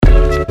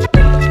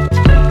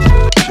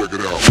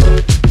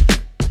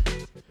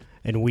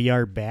we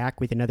are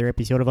back with another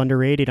episode of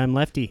Underrated. I'm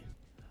Lefty.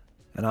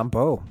 And I'm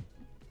Bo.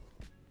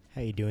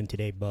 How you doing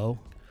today, Bo?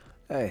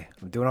 Hey,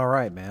 I'm doing all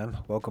right, man.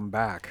 Welcome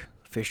back.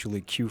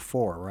 Officially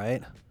Q4,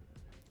 right?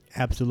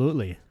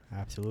 Absolutely.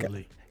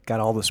 Got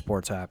all the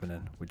sports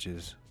happening, which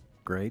is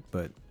great,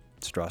 but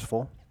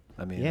stressful.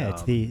 I mean, yeah,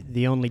 it's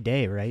the only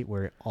day, right,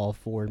 where all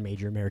four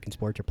major American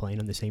sports are playing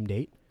on the same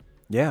date.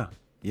 Yeah.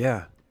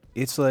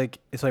 It's like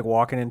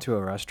walking into a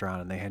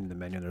restaurant and they hand you the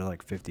menu and there are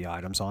like 50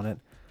 items on it.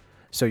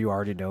 So you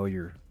already know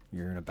you're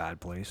in a bad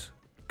place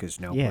because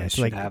no place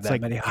should have that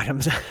many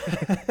items.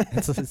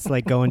 it's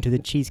like going to the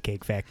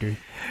Cheesecake Factory.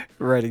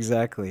 Right,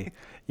 exactly.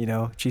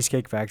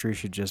 Cheesecake Factory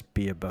should just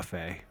be a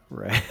buffet,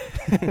 right?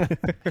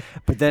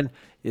 But then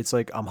it's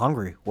like, I'm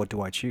hungry. What do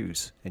I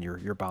choose? And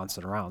you're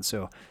bouncing around.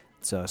 So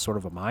it's a sort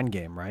of a mind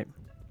game, right?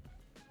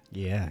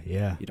 Yeah.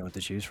 You know what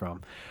to choose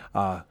from.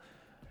 I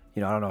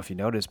don't know if you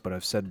noticed, but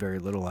I've said very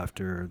little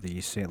after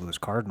the St. Louis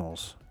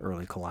Cardinals'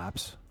 early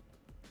collapse.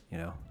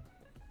 Yeah.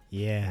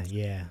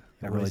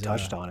 I really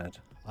touched on it.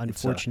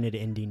 Unfortunate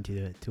ending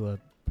to a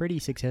pretty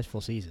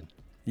successful season.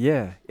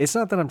 Yeah, it's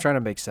not that I'm trying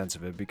to make sense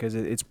of it because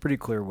it's pretty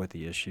clear what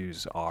the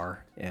issues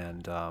are,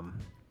 and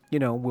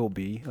will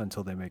be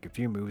until they make a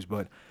few moves.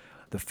 But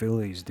the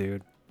Phillies,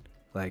 dude,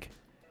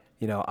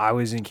 I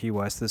was in Key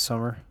West this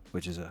summer,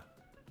 which is a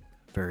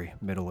very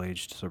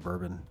middle-aged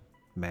suburban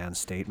man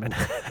statement.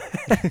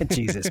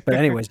 Jesus. But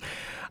anyways,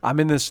 I'm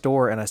in this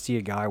store and I see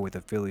a guy with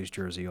a Phillies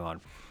jersey on.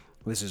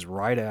 This is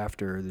right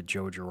after the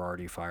Joe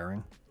Girardi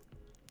firing.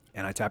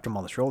 And I tapped him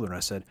on the shoulder and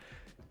I said,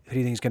 who do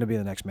you think is going to be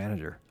the next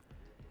manager?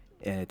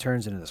 And it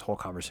turns into this whole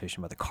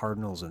conversation about the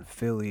Cardinals and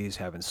Phillies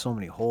having so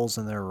many holes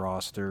in their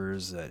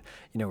rosters that,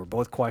 we're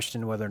both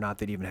questioning whether or not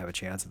they'd even have a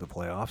chance at the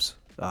playoffs.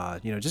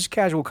 Just a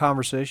casual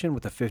conversation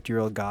with a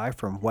 50-year-old guy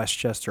from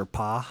Westchester,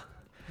 Pa.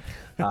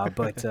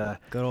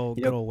 Good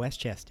old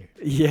Westchester.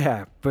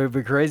 Yeah,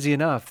 but crazy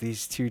enough,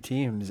 these two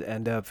teams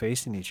end up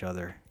facing each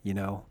other,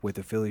 with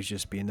the Phillies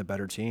just being the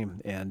better team.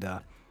 And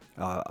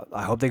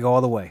I hope they go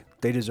all the way.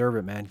 They deserve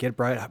it, man. Get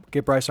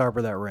Bryce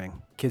Harper that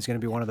ring. Kid's going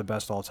to be one of the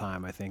best all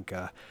time. I think,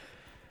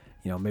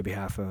 maybe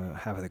half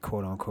of the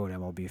quote-unquote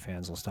MLB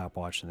fans will stop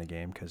watching the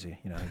game because he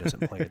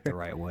doesn't play it the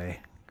right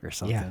way or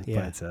something.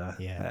 Yeah. But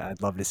yeah.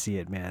 I'd love to see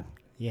it, man.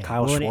 Yeah.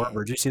 Kyle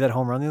Schwarber, did you see that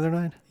home run the other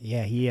night?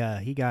 Yeah,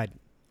 he got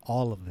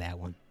all of that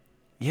one.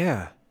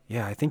 Yeah.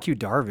 I think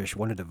Darvish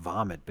wanted to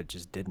vomit, but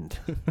just didn't.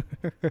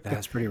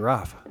 That's pretty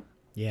rough.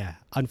 Yeah.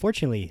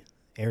 Unfortunately,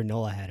 Aaron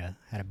Nola had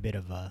a bit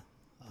of a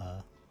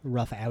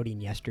rough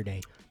outing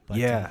yesterday. But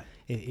yeah.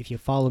 If you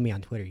follow me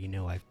on Twitter,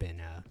 I've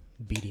been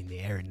beating the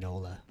Aaron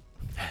Nola,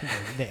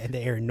 the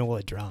Aaron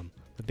Nola drum.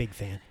 A big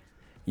fan.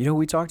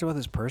 We talked about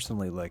this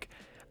personally. Like,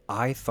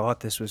 I thought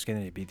this was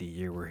going to be the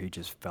year where he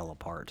just fell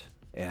apart.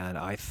 And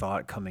I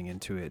thought coming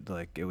into it,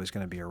 like, it was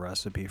going to be a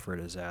recipe for a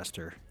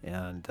disaster.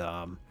 And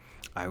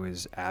I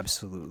was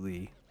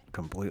absolutely,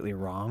 completely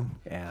wrong.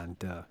 And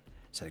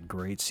it's a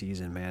great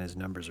season, man. His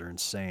numbers are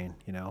insane,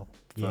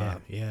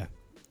 Yeah.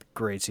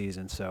 Great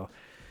season. So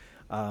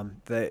I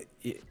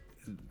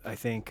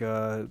think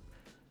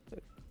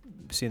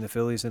seeing the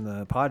Phillies and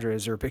the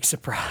Padres are a big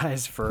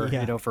surprise for,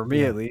 for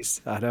me at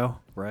least. I know,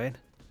 right?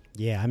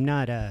 Yeah, I'm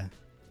not,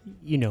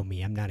 you know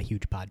me, I'm not a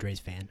huge Padres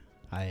fan.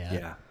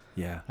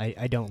 Yeah.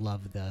 I don't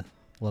love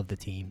the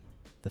team.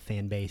 The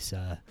fan base,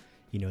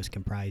 is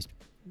comprised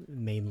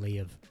mainly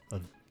of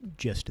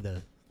just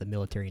the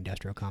military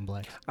industrial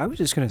complex. I was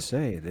just gonna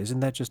say, isn't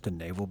that just a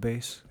naval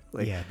base?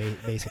 Yeah,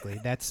 basically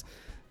that's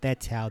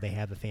how they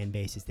have a fan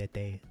base, is that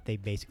they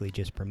basically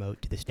just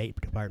promote to the State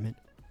Department.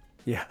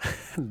 Yeah.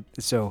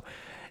 So,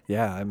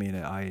 yeah, I mean,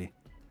 I'm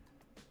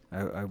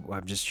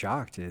just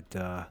shocked at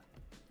the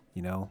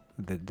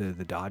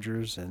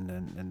Dodgers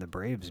and the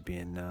Braves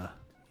being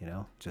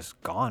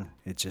just gone.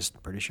 It's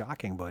just pretty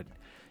shocking, but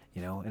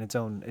in its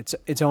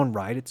own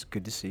right, it's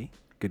good to see.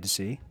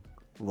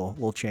 A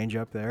little change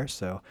up there.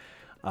 So,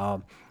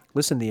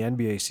 listen, the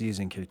NBA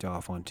season kicked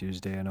off on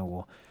Tuesday. I know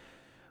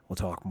we'll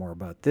talk more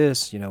about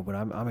this, but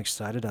I'm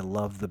excited. I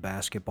love the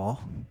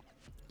basketball.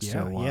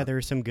 Yeah, there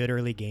were some good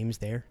early games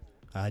there.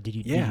 Did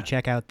you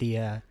check out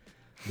the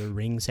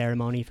ring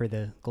ceremony for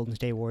the Golden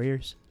State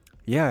Warriors?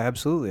 Yeah,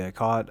 absolutely. I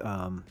caught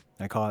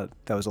that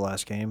was the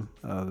last game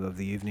of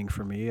the evening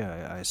for me.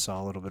 I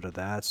saw a little bit of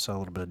that, saw a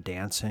little bit of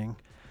dancing.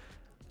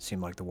 It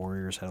seemed like the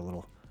Warriors had a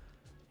little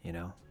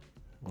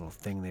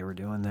thing they were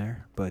doing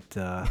there. But,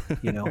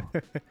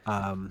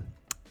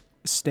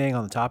 staying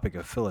on the topic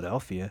of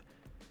Philadelphia,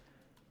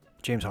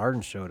 James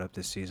Harden showed up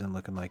this season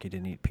looking like he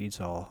didn't eat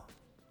pizza all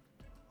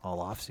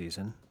off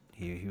season.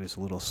 He was a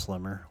little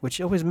slimmer,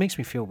 which always makes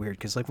me feel weird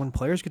because, like, when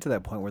players get to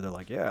that point where they're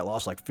like, yeah, I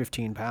lost like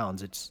 15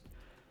 pounds, it's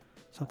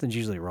something's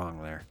usually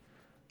wrong there.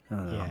 I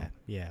don't know.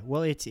 Yeah.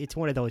 Well, it's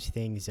one of those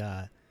things.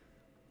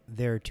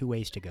 There are two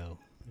ways to go.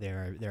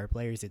 There are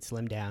players that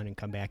slim down and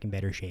come back in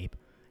better shape,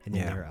 and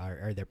then there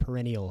are the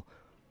perennial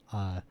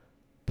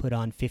put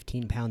on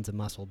 15 pounds of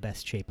muscle,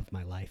 best shape of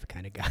my life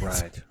kind of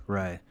guys.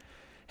 Right.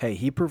 Hey,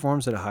 he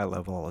performs at a high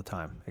level all the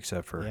time,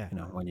 except for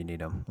when you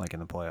need him, like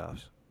in the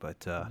playoffs.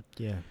 But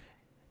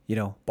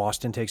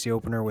Boston takes the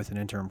opener with an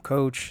interim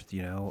coach.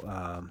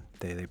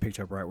 They picked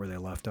up right where they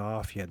left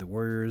off. You had the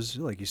Warriors,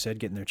 like you said,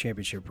 getting their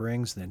championship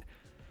rings, then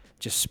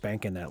just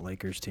spanking that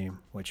Lakers team,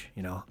 which,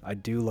 I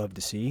do love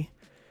to see.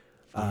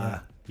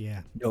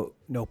 Yeah.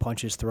 No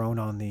punches thrown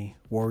on the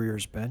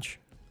Warriors bench,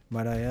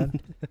 might I add.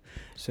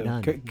 So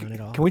None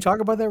at all. Can we talk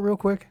about that real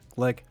quick?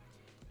 Like,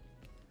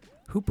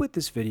 who put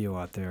this video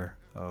out there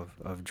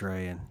of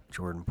Dre and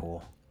Jordan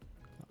Poole?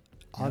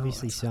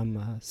 Obviously,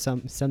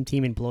 some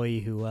team employee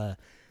who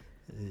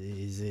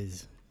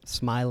is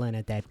smiling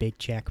at that big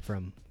check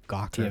from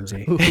Gawker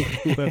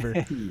or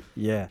whoever.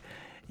 Yeah.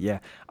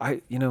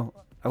 I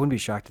wouldn't be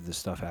shocked if this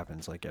stuff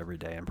happens like every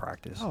day in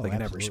practice, like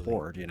in every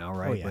sport,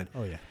 right?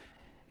 Oh yeah.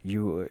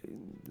 You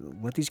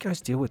let these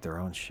guys deal with their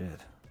own shit,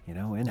 in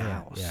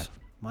house. Yeah.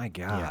 My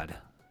God.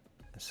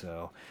 Yeah.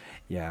 So,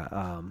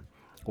 yeah.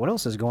 What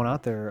else is going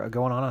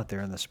on out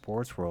there in the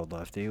sports world,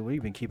 Lefty? What have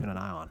you been keeping an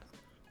eye on?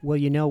 Well,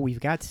 we've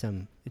got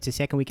some. It's the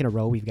second week in a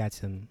row. We've got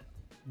some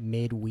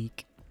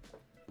midweek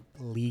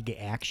league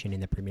action in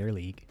the Premier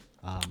League.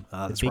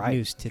 The big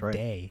news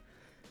today: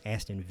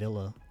 Aston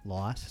Villa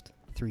lost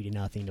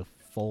 3-0 to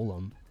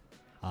Fulham.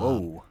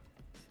 Whoa!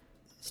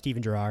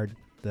 Steven Gerrard,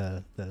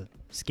 the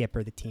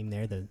skipper, the team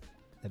there.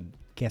 I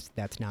guess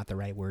that's not the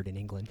right word in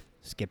England.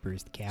 Skipper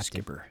is the captain.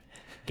 Skipper.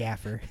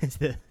 Gaffer is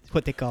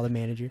what they call the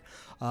manager.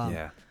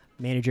 Yeah.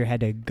 Manager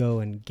had to go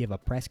and give a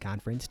press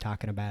conference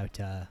talking about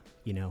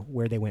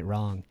where they went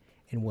wrong,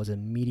 and was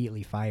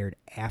immediately fired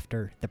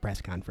after the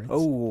press conference.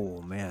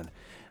 Oh man,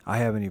 I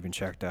haven't even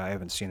checked. I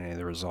haven't seen any of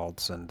the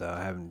results, and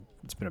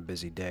It's been a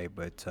busy day,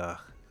 but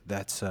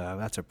that's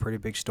a pretty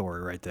big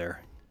story right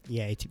there.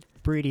 Yeah, it's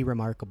pretty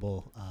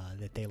remarkable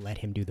that they let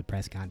him do the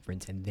press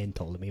conference and then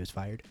told him he was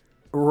fired.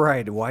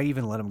 Right. Why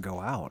even let him go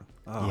out?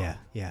 Oh.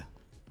 Yeah.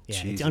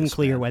 Jesus, it's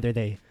unclear man. Whether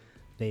they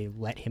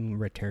let him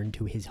return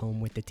to his home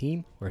with the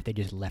team or if they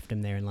just left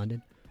him there in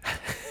London.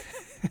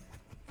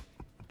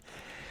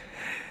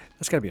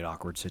 That's got to be an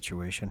awkward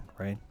situation,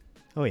 right?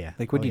 Oh, yeah.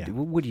 Like, what do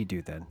you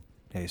do then?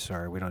 Hey,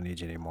 sorry, we don't need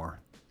you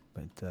anymore.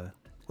 But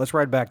let's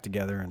ride back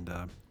together and,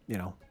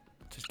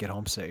 just get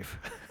home safe.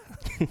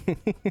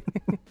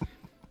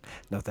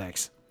 No,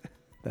 thanks.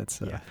 That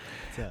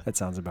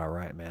sounds about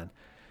right, man.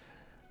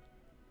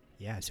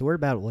 Yeah, so we're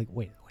about a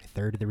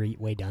third of the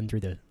way done through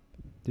the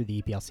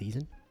EPL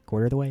season,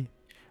 quarter of the way.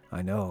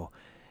 I know.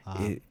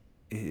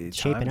 It's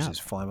shaping up.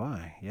 Just flying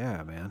by.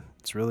 Yeah, man.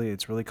 It's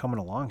really coming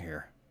along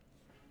here.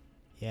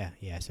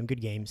 Yeah, some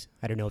good games.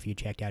 I don't know if you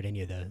checked out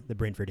any of the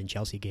Brentford and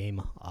Chelsea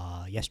game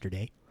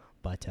yesterday,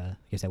 but I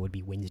guess that would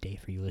be Wednesday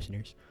for you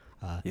listeners.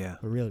 Yeah.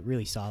 A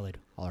really solid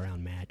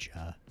all-around match.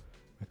 A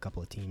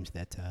couple of teams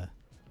that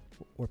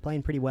were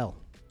playing pretty well.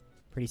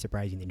 Pretty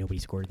surprising that nobody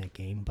scored in that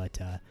game, but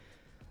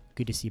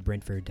good to see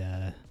Brentford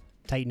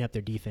tighten up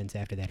their defense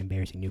after that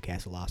embarrassing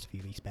Newcastle loss a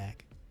few weeks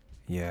back.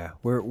 Yeah.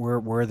 Where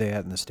are they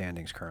at in the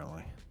standings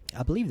currently?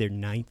 I believe they're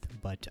 9th,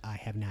 but I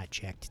have not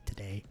checked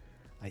today.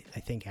 I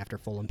think after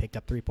Fulham picked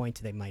up 3 points,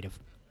 they might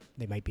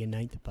be in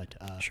 9th, but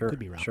could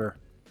be wrong. Sure.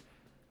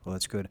 Well,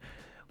 that's good.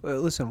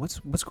 Well, listen, what's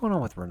going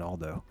on with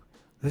Ronaldo?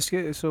 This guy,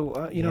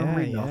 I'm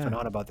reading off and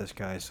on about this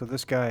guy. So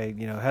this guy,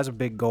 has a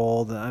big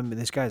goal.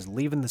 This guy's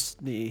leaving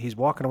he's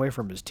walking away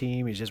from his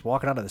team. He's just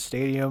walking out of the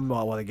stadium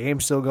while the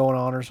game's still going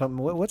on or something.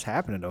 What's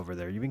happening over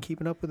there? You been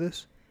keeping up with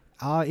this?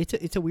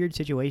 It's a weird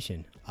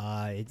situation.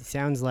 It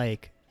sounds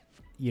like,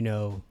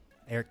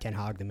 Eric Ten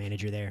Hag, the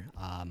manager there,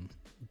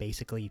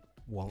 basically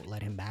won't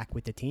let him back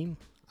with the team.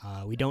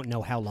 We don't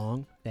know how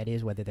long that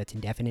is, whether that's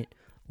indefinite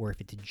or if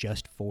it's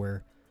just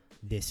for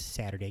this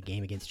Saturday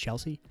game against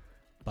Chelsea.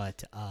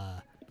 But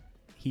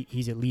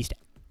he's at least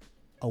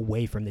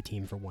away from the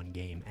team for one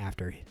game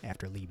after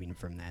leaving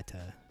from that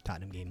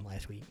Tottenham game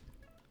last week.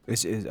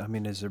 Has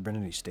there been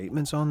any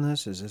statements on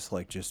this? Is this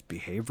like just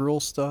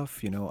behavioral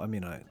stuff?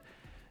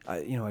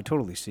 I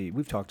totally see.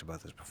 We've talked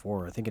about this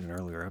before. I think in an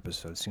earlier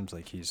episode. It seems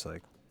like he's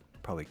like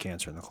probably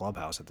cancer in the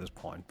clubhouse at this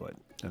point. But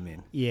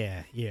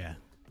yeah.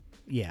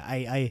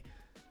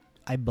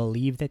 I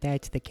believe that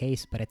that's the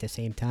case, but at the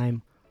same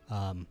time,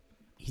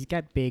 he's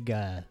got big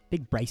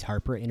Bryce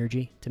Harper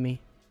energy to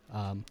me.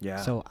 Yeah.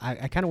 So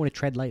I kind of want to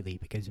tread lightly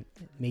because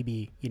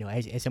maybe,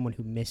 as someone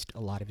who missed a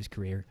lot of his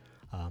career,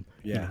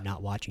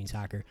 not watching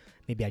soccer,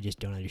 maybe I just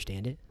don't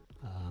understand it.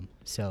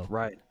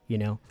 Right.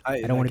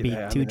 I don't want to be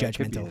too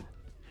judgmental.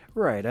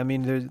 Right.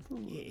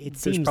 It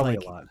seems probably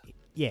like a lot.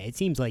 Yeah, it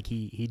seems like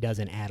he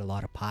doesn't add a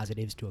lot of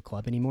positives to a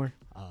club anymore.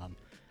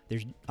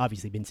 There's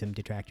obviously been some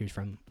detractors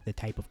from the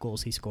type of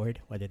goals he scored,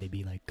 whether they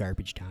be like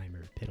garbage time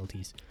or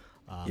penalties.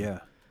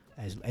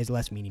 As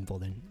less meaningful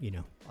than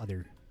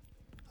other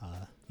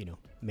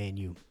Man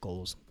U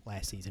goals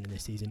last season and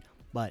this season.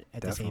 But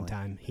at the same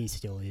time, he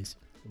still is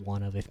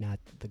one of, if not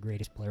the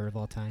greatest player of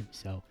all time.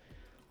 So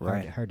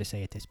hard to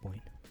say at this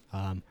point.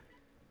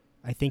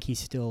 I think he's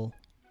still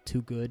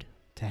too good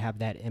to have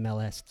that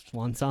MLS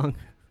swan song.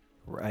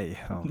 Right.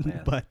 Oh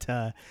man.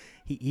 But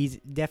he's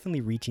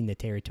definitely reaching the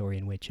territory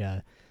in which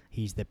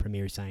he's the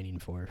premier signing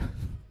for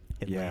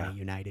Atlanta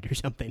United or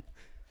something.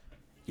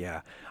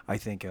 Yeah, I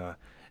think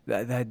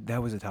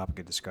That was a topic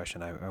of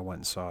discussion. I went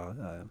and saw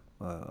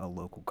a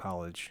local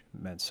college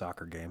men's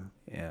soccer game,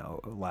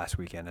 last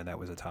weekend, and that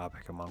was a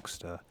topic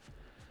amongst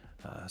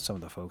some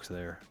of the folks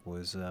there.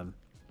 Was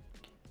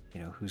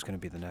who's going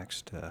to be the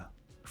next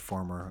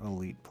former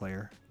elite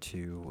player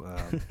to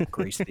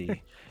grace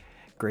the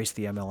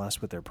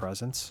MLS with their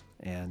presence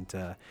and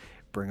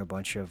bring a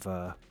bunch of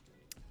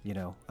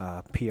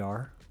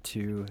PR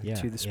to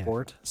the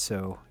sport.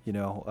 So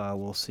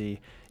we'll see.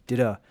 Did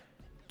you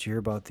hear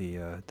about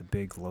the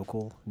big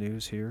local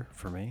news here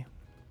for me?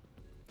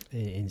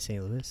 In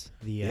St. Louis?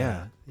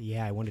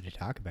 I wanted to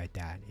talk about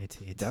that. It's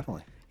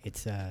Definitely.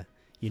 It's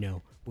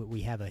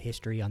we have a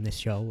history on this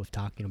show of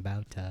talking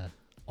about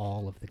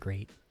all of the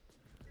great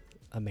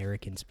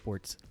American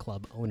sports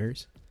club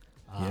owners.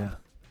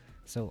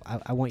 So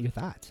I want your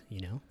thoughts.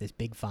 This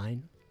big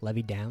fine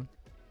levied down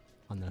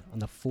on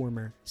the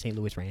former St.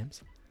 Louis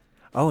Rams.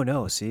 Oh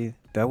no! See,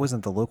 that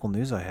wasn't the local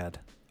news I had.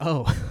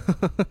 Oh.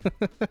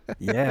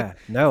 Yeah.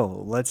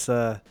 No. Let's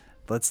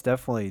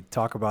definitely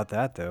talk about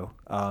that though.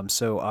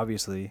 So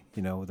obviously,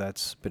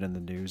 that's been in the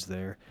news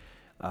there.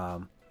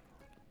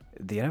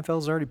 The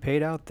NFL's already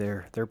paid out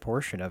their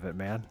portion of it,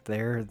 man.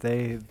 They're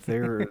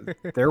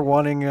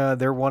wanting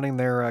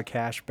their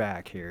cash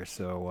back here.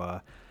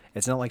 So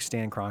it's not like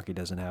Stan Kroenke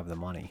doesn't have the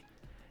money.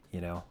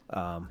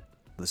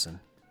 Listen,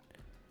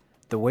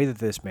 the way that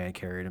this man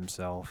carried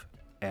himself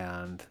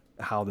and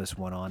how this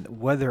went on,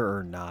 whether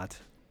or not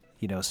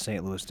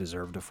St. Louis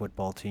deserved a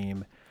football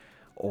team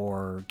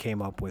or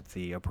came up with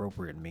the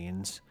appropriate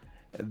means,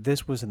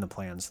 this was in the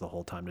plans the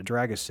whole time to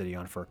drag a city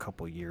on for a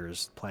couple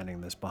years,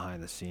 planning this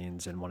behind the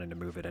scenes and wanting to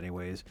move it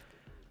anyways.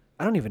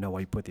 I don't even know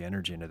why you put the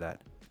energy into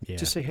that. Yeah,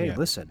 just say, hey,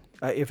 listen,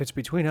 if it's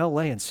between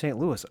LA and St.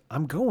 Louis,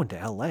 I'm going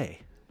to LA.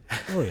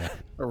 Oh yeah.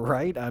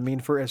 Right? I mean,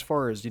 for as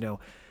far as,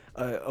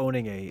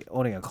 owning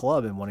a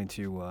club and wanting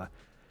to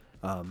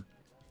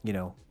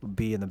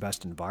be in the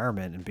best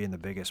environment and be in the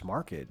biggest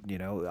market,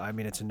 I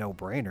mean, it's a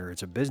no-brainer.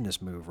 It's a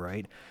business move,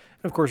 right?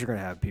 And of course, you're going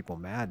to have people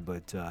mad,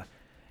 but,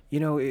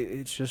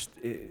 it's just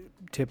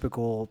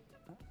typical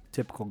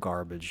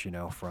garbage,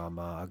 from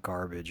a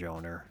garbage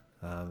owner.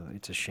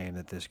 It's a shame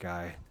that this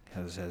guy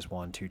has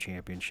won 2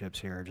 championships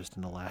here just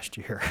in the last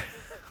year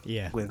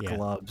with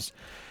clubs.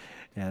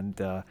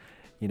 And, I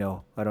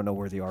don't know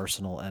where the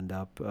Arsenal end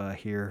up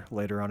here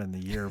later on in the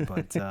year,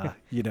 but,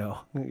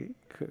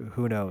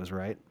 who knows,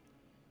 right?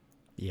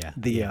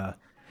 Yeah.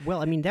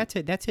 Well, I mean,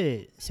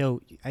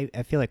 so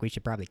I feel like we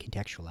should probably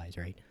contextualize,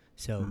 right?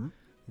 So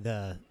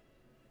the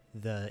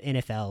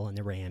NFL and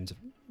the Rams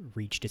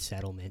reached a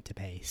settlement to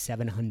pay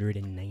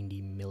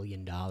 $790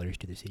 million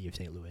to the city of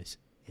St. Louis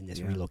in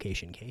this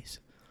relocation case,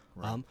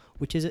 right.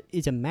 Which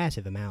is a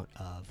massive amount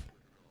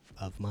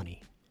of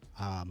money.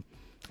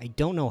 I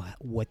don't know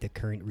what the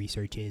current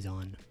research is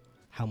on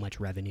how much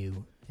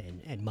revenue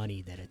and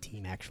money that a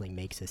team actually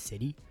makes a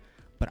city,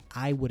 but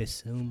I would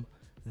assume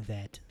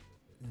that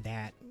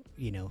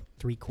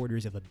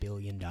 $750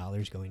 million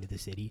going to the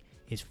city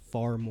is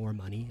far more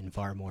money and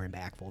far more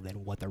impactful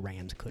than what the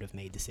Rams could have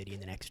made the city in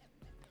the next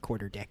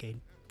quarter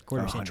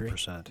century,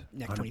 100%,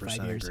 next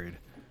 25 years. Agreed.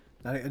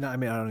 I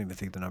mean, I don't even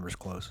think the number's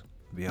close,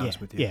 to be honest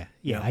with you.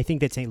 Yeah. I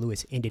think that St.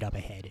 Louis ended up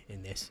ahead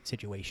in this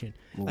situation.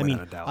 I mean,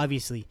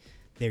 obviously,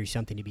 there's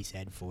something to be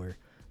said for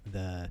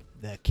the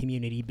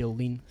community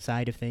building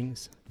side of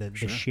things. The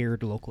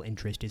shared local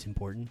interest is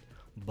important,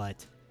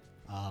 but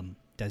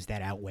does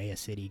that outweigh a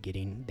city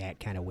getting that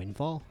kind of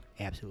windfall?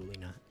 Absolutely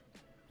not.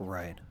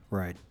 Right.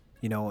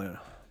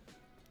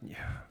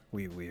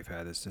 We've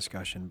had this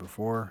discussion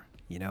before.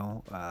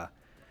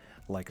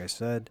 Like I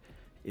said,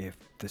 if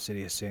the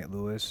city of St.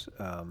 Louis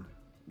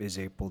is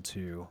able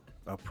to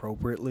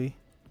appropriately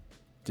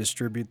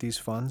distribute these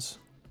funds,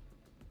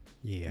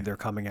 they're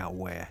coming out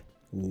way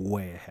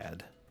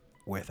ahead,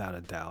 without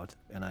a doubt.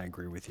 And I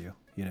agree with you.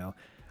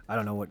 I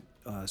don't know what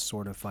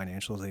sort of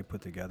financials they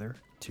put together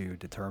to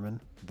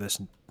determine this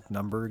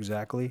number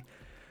exactly,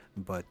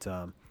 but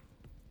I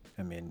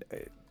mean,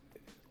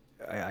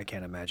 I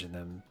can't imagine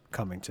them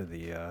coming to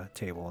the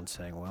table and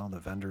saying, "Well, the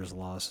vendors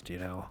lost,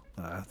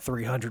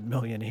 $300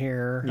 million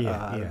here.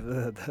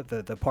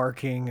 The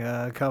parking,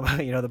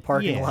 the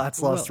parking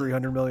lots lost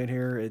 $300 million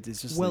here."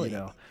 It's just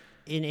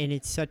and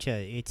it's such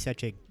a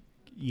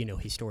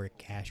historic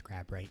cash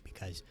grab, right?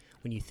 Because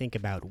when you think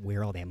about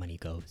where all that money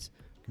goes.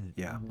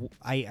 Yeah,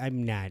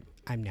 I'm not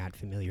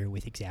familiar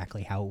with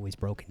exactly how it was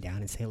broken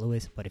down in St.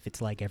 Louis, but if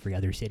it's like every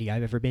other city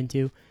I've ever been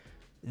to,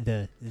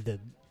 the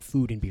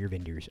food and beer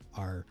vendors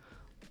are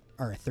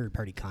a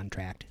third-party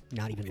contract,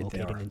 not even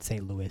located in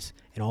St. Louis,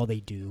 and all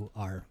they do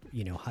are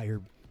hire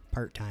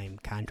part-time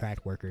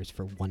contract workers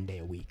for 1 day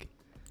a week.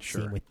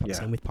 Sure.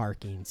 Same with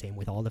parking, same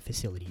with all the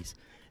facilities.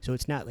 So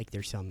it's not like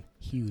there's some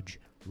huge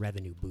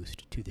revenue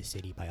boost to the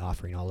city by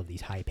offering all of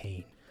these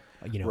high-paying,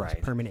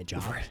 permanent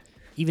jobs. Right.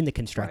 Even the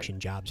construction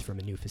jobs from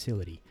a new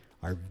facility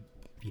are,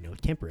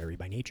 temporary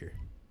by nature.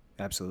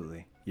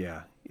 Absolutely.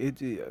 Yeah.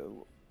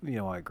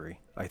 I agree.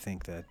 I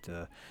think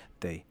that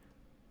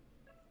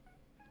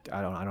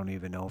I don't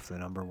even know if the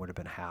number would have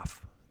been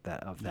half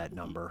that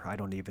number. I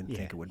don't even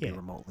think it would be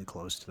remotely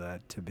close to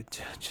that.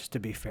 Just to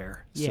be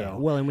fair. Yeah. So,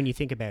 well, and when you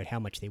think about how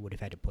much they would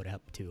have had to put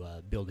up to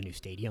build a new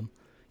stadium,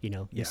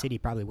 the city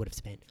probably would have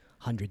spent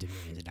hundreds of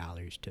millions of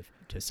dollars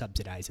to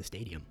subsidize a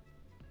stadium.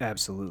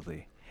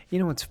 Absolutely. You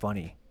know what's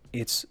funny?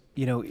 It's,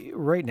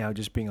 right now,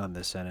 just being on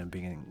this end and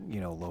being,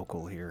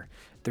 local here,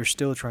 they're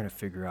still trying to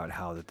figure out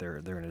how that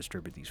they're going to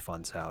distribute these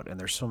funds out. And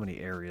there's so many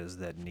areas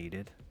that need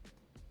it.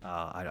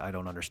 I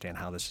don't understand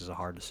how this is a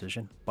hard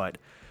decision, but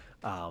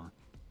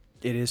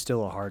it is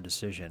still a hard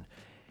decision.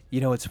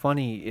 It's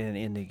funny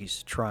in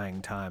these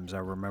trying times. I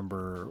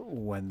remember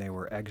when they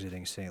were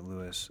exiting St.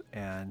 Louis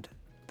and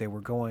they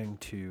were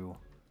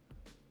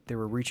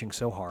reaching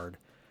so hard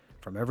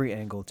from every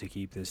angle to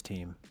keep this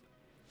team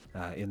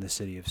in the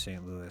city of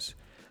St. Louis.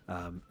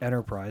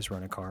 Enterprise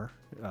Rent-A-Car,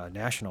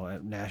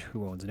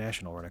 who owns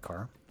National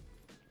Rent-A-Car,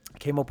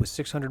 came up with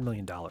 $600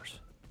 million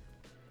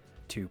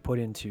to put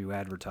into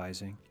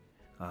advertising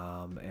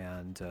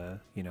and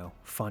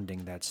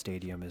funding that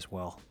stadium as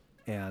well.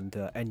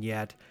 And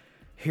yet,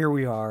 here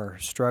we are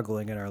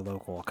struggling in our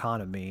local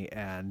economy,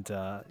 and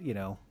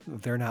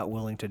they're not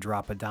willing to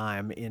drop a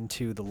dime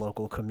into the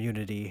local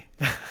community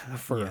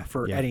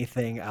for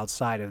anything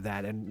outside of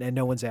that, and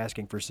no one's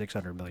asking for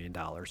 $600 million.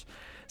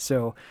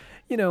 So,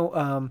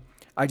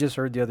 I just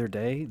heard the other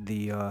day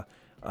the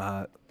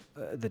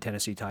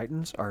Tennessee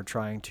Titans are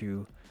trying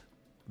to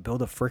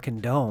build a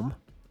frickin' dome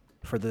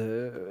for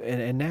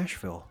in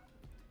Nashville,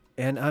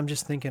 and I'm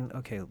just thinking,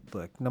 okay,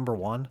 look, number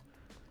one,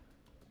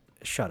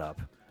 shut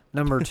up.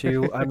 Number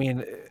two, I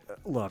mean,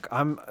 look,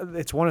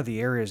 it's one of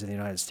the areas in the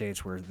United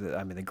States where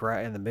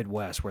in the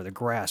Midwest where the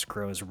grass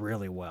grows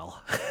really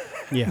well.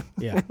 Yeah.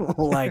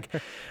 Like,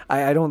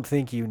 I don't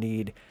think you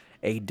need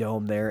a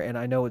dome there, and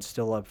I know it's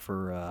still up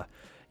for,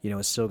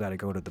 it's still got to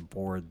go to the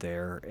board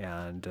there,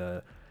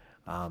 and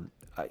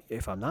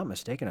if I'm not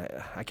mistaken,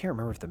 I can't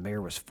remember if the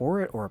mayor was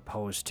for it or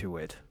opposed to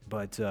it,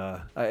 but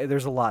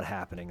there's a lot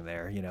happening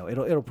there.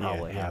 It'll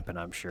probably happen,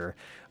 I'm sure,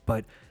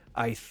 but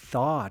I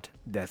thought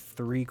that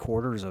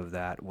 3/4 of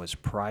that was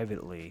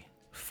privately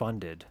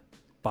funded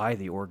by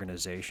the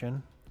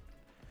organization,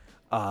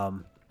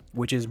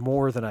 which is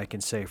more than I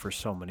can say for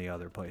so many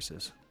other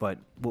places. But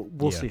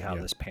we'll see how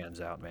this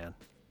pans out, man.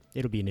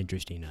 It'll be an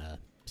interesting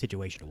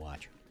situation to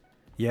watch.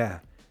 Yeah.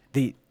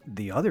 The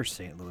other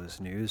St. Louis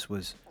news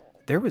was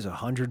there was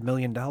 $100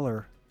 million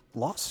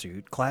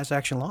class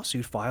action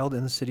lawsuit filed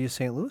in the city of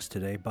St. Louis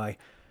today by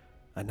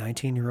a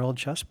 19-year-old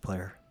chess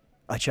player.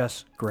 A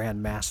chess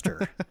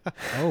grandmaster.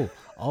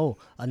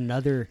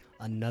 Another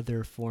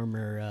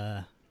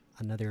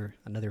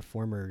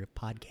former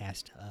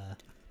podcast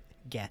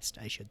guest,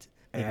 I should.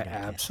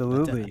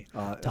 Absolutely,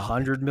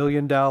 $100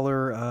 million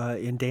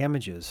in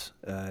damages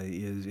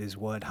is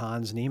what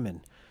Hans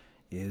Niemann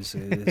is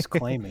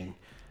claiming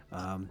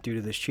due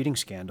to this cheating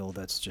scandal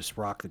that's just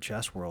rocked the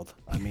chess world.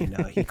 I mean,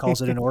 he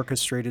calls it an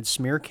orchestrated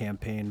smear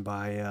campaign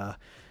by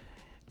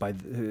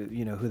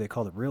who they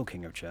call the real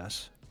king of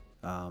chess.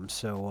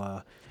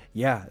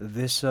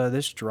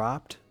 This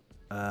dropped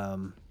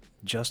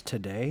just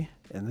today,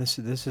 and this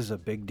is a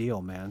big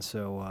deal, man.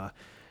 So,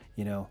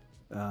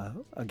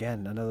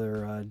 again,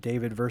 another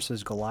David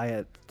versus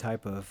Goliath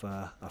type of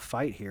a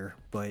fight here,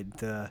 but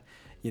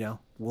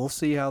we'll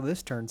see how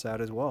this turns out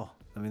as well.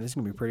 I mean, this is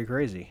gonna be pretty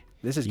crazy.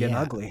 This is getting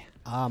ugly.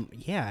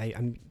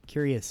 I'm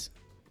curious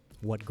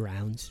what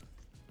grounds,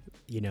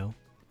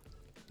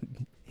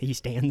 he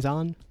stands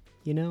on.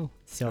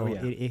 So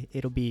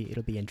it'll be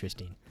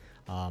interesting.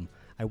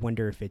 I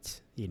wonder if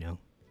it's,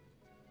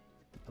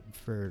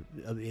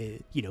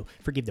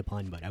 forgive the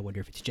pun, but I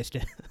wonder if it's just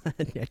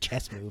a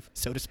chess move,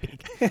 so to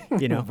speak.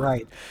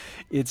 Right.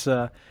 It's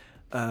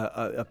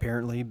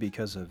apparently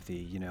because of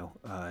the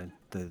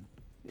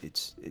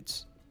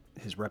it's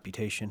his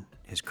reputation,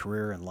 his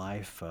career in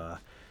life.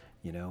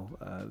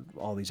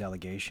 All these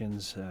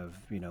allegations have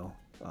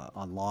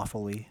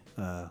unlawfully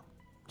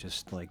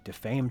just like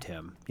defamed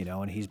him.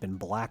 And he's been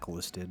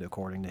blacklisted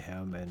according to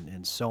him, and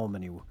in so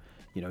many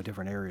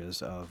different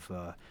areas of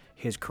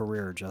his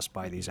career just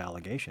by these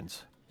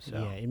allegations. So.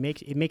 Yeah,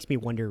 it makes me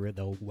wonder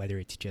though whether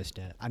it's just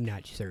I'm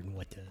not certain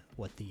what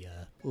the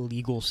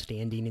legal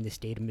standing in the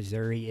state of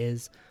Missouri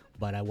is,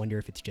 but I wonder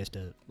if it's just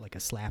a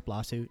slap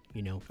lawsuit.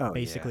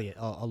 Basically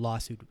a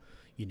lawsuit,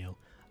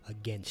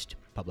 against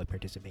public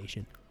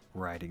participation.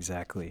 Right,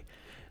 exactly.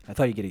 I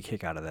thought you'd get a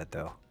kick out of that,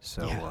 though.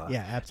 So,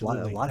 yeah,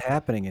 absolutely. A lot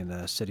happening in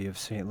the city of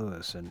St.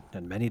 Louis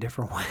in many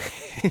different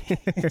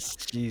ways.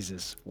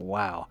 Jesus,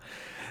 wow.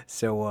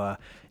 So,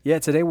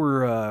 today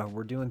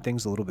we're doing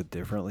things a little bit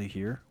differently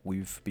here.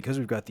 Because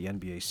we've got the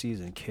NBA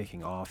season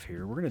kicking off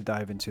here, we're going to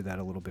dive into that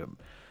a little bit,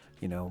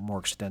 more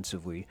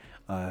extensively.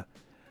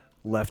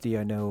 Lefty,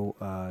 I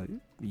know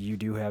you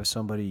do have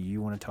somebody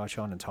you want to touch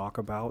on and talk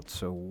about,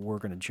 so we're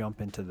going to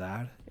jump into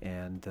that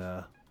and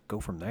go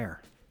from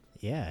there.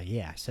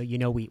 Yeah. So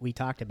we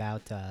talked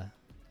about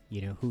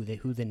who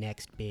the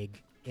next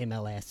big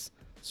MLS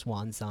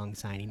swan song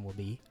signing will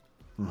be,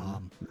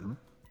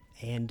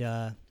 and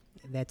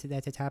that's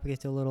a topic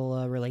that's a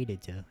little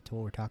related to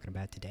what we're talking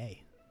about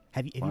today.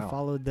 Have you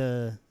followed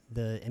the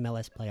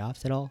MLS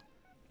playoffs at all?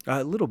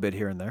 A little bit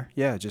here and there.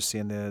 Yeah, just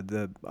seeing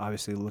the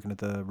obviously looking at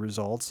the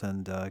results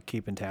and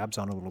keeping tabs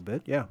on it a little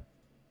bit. Yeah.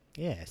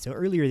 Yeah. So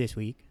earlier this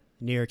week,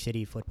 New York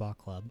City Football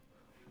Club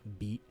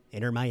beat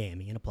Inter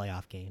Miami in a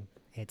playoff game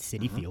at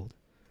Citi Field.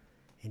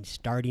 And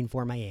starting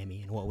for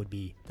Miami in what would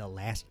be the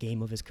last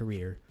game of his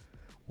career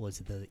was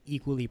the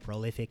equally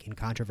prolific and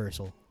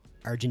controversial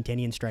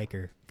Argentinian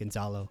striker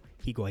Gonzalo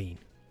Higuain.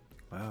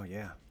 Wow,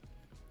 yeah.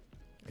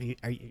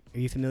 Are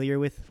you familiar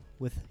with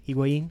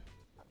Higuain?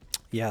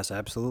 Yes,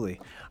 absolutely.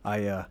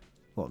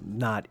 Well,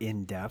 not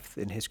in depth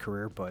in his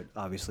career, but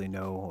obviously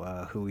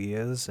know who he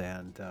is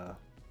and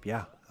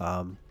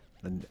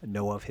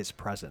know of his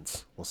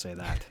presence. We'll say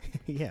that.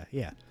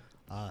 yeah.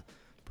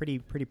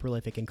 Pretty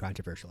prolific and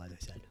controversial, as I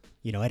said.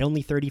 At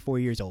only 34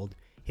 years old,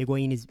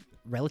 Higuain is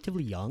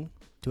relatively young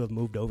to have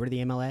moved over to the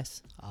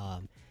MLS,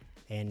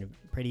 and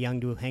pretty young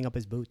to hang up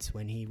his boots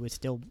when he was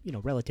still,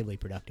 relatively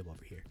productive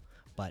over here.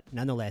 But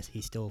nonetheless,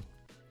 he still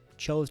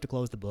chose to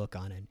close the book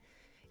on an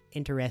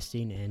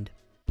interesting and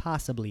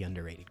possibly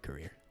underrated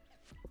career.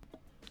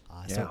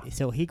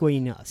 So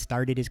Higuain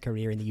started his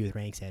career in the youth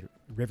ranks at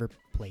River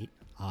Plate.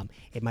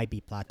 It might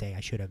be Plate. I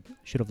should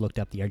have looked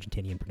up the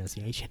Argentinian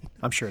pronunciation.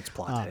 I'm sure it's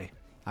Plate.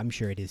 I'm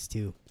sure it is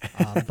too.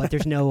 But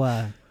there's no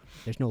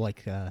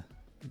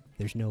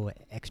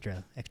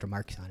extra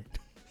marks on it.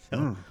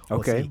 So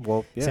okay.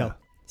 We'll see. Well, yeah.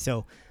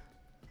 So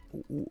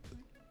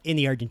in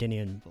the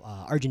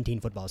Argentine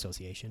Football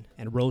Association,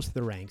 and rose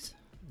through the ranks,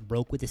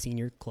 broke with the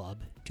senior club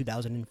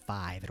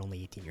 2005 at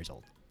only 18 years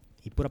old.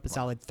 He put up a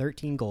solid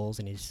 13 goals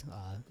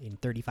in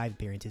 35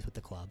 appearances with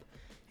the club,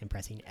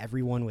 impressing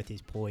everyone with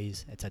his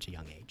poise at such a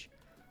young age.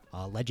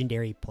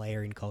 Legendary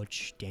player and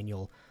coach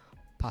Daniel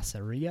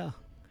Passaria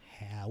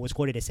was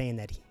quoted as saying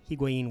that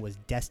Higuain was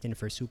destined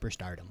for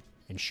superstardom,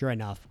 and sure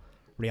enough,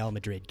 Real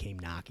Madrid came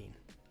knocking.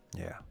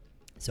 Yeah.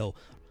 So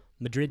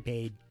Madrid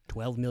paid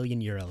 12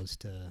 million euros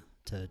to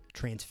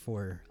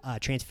transfer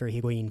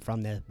Higuain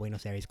from the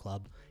Buenos Aires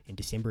club in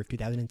December of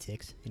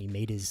 2006, and he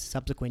made his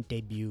subsequent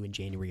debut in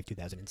January of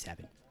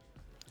 2007.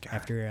 God.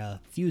 After a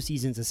few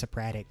seasons of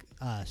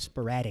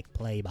sporadic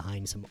play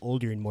behind some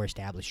older and more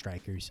established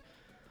strikers,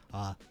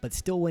 but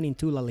still winning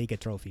 2 La Liga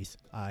trophies,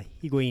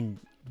 Higuain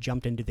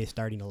jumped into the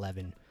starting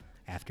 11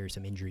 after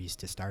some injuries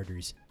to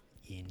starters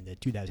in the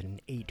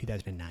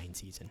 2008-2009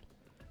 season.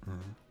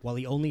 While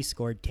he only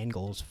scored 10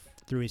 goals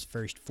through his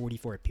first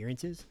 44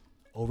 appearances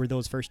over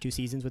those first 2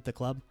 seasons with the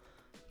club,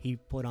 he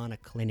put on a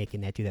clinic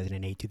in that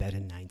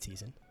 2008-2009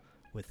 season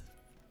with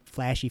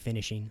flashy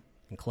finishing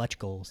and clutch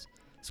goals,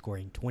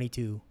 scoring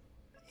 22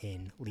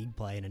 in league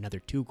play and another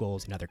 2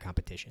 goals in other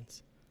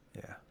competitions.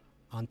 Yeah.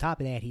 On top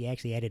of that, he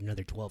actually added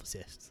another 12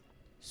 assists.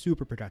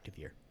 Super productive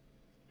year.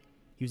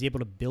 He was able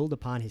to build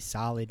upon his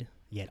solid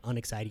yet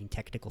unexciting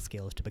technical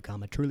skills to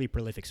become a truly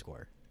prolific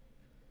scorer.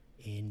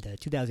 In the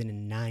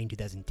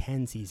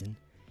 2009-2010 season,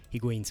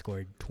 Higuain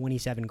scored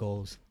 27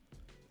 goals,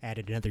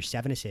 added another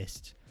 7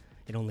 assists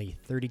in only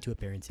 32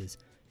 appearances,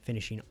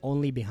 finishing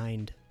only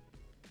behind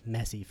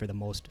Messi for the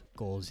most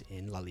goals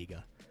in La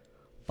Liga.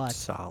 But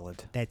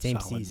that same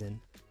season,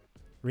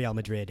 Real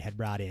Madrid had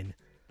brought in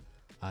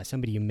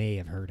somebody you may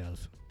have heard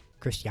of,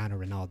 Cristiano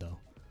Ronaldo,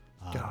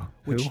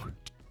 which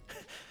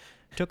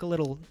took a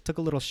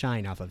little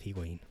shine off of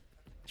Higuain.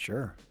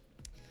 Sure.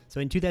 So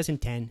in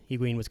 2010,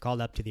 Higuain was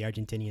called up to the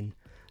Argentinian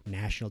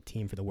national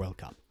team for the World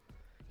Cup.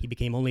 He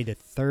became only the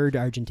 3rd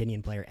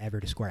Argentinian player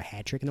ever to score a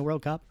hat trick in the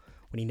World Cup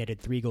when he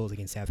netted 3 goals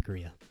against South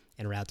Korea,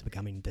 en route to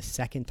becoming the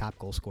 2nd top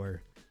goal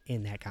scorer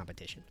in that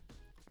competition.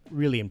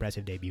 Really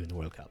impressive debut in the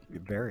World Cup.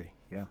 Very,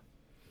 yeah.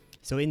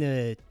 So in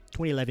the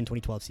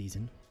 2011-2012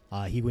 season,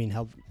 Higuain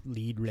helped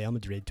lead Real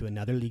Madrid to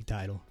another league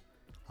title,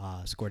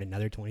 scored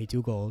another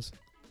 22 goals,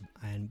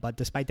 but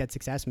despite that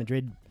success,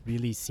 Madrid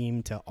really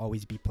seemed to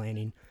always be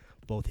planning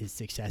both his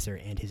successor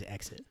and his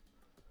exit.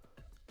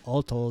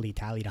 All told, he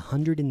tallied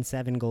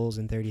 107 goals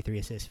and 33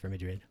 assists for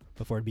Madrid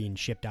before being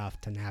shipped off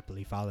to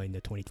Napoli following the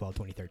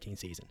 2012-2013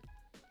 season.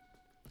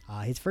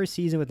 His first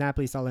season with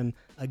Napoli saw him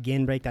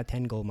again break that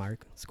 10-goal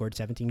mark, scored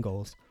 17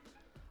 goals,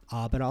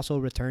 but also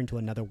returned to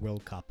another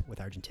World Cup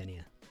with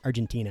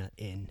Argentina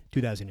in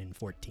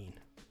 2014.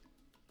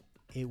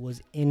 It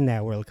was in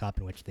that World Cup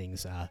in which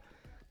things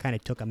kind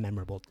of took a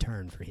memorable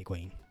turn for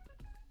Higuain.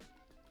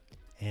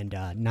 And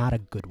not a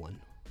good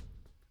one.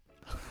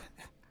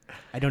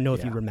 I don't know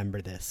if you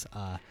remember this,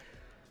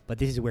 but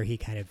this is where he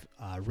kind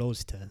of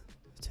rose to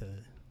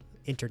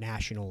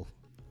international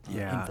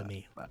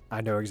infamy.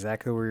 I know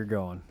exactly where you're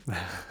going.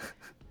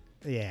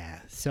 Yeah,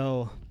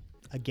 so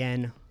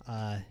again,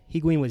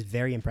 Higuain was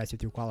very impressive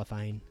through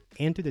qualifying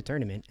and through the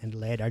tournament and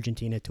led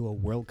Argentina to a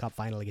World Cup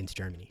final against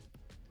Germany.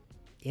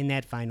 In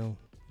that final,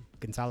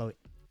 Gonzalo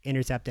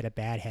intercepted a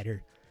bad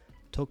header,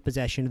 took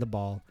possession of the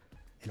ball,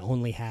 and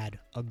only had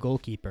a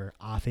goalkeeper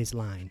off his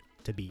line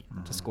to beat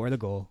to score the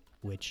goal,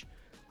 which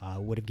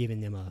would have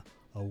given them a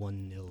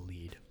 1-0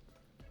 lead.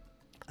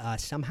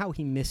 Somehow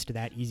he missed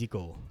that easy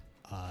goal.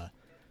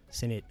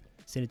 Sent it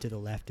to the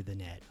left of the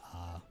net,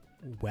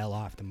 well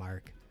off the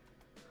mark.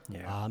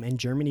 Yeah. And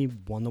Germany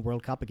won the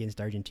World Cup against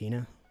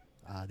Argentina.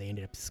 They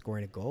ended up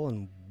scoring a goal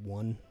and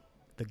won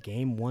the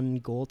game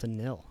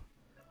 1-0.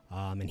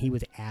 And he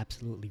was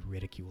absolutely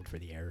ridiculed for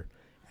the error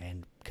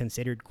and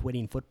considered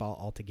quitting football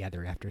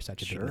altogether after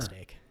such a big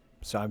mistake.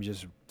 So I'm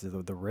just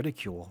the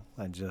ridicule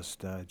and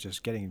just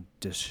getting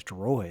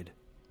destroyed.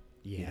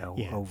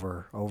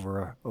 Over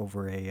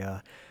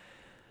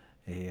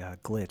a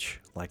glitch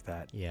like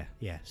that.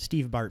 Yeah.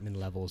 Steve Bartman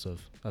levels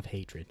of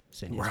hatred.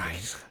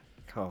 Right.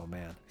 Oh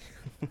man.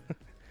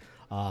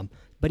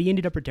 But he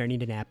ended up returning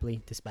to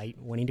Napoli despite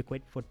wanting to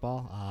quit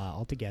football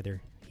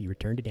altogether. He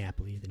returned to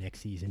Napoli the next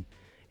season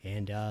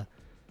and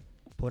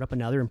put up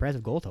another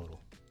impressive goal total.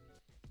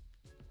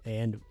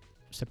 And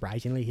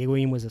surprisingly,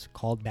 Higuain was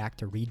called back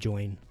to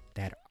rejoin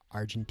that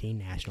Argentine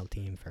national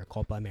team for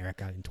Copa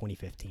America in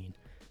 2015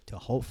 to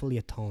hopefully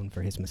atone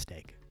for his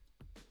mistake.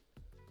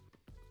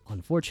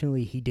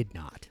 Unfortunately, he did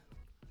not.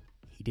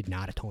 He did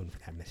not atone for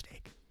that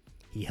mistake.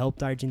 He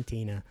helped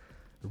Argentina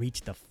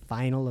reach the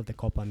final of the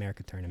Copa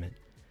America tournament.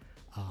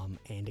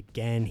 And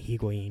again,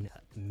 Higuain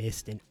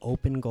missed an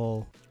open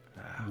goal,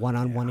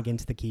 one-on-one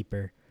against the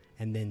keeper,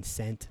 and then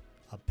sent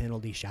a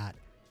penalty shot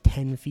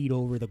 10 feet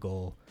over the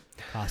goal,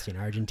 costing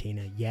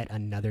Argentina yet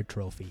another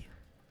trophy,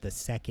 the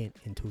second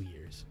in 2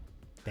 years.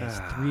 That's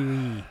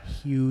 3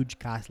 huge,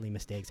 costly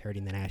mistakes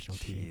hurting the national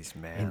team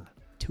in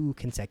 2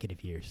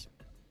 consecutive years.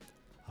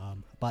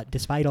 But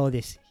despite all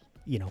this,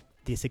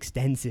 this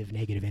extensive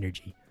negative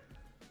energy,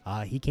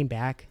 he came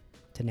back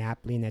to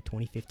Napoli in that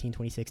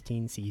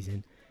 2015-2016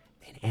 season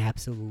and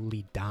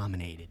absolutely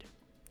dominated.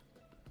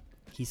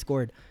 He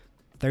scored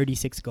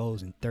 36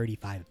 goals in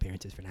 35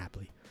 appearances for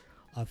Napoli,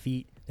 a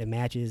feat that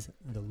matches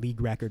the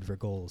league record for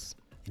goals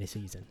in a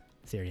season,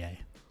 Serie A.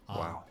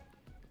 Wow.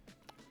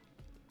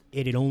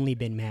 It had only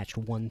been matched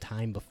one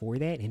time before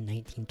that in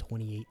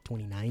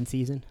 1928-29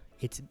 season.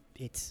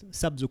 It's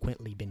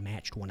subsequently been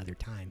matched one other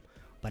time,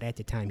 but at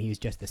the time he was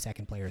just the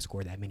second player to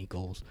score that many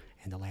goals,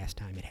 and the last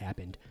time it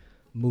happened,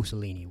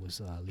 Mussolini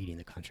was leading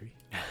the country.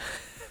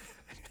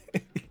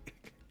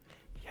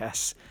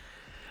 Yes.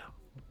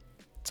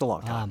 It's a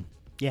long time.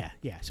 Yeah.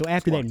 So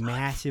after that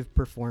massive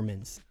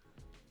performance,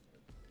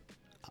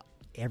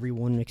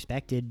 everyone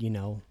expected,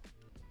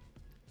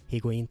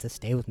 Higuain to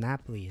stay with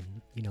Napoli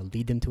and,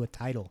 lead them to a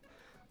title.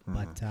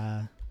 But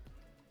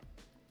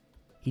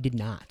he did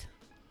not.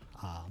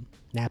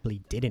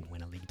 Napoli didn't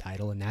win a league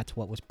title, and that's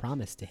what was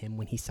promised to him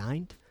when he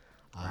signed.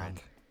 Right.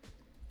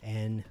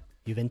 And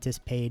Juventus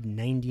paid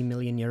 90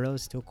 million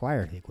euros to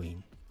acquire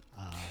Higuain,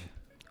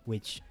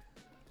 which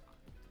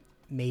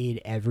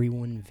made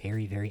everyone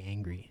very, very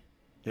angry.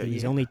 Yeah, he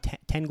was only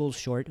 10 goals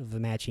short of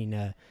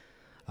matching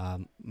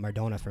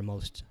Maradona for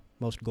most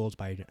goals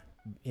by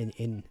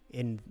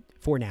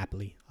for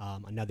Napoli,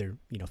 another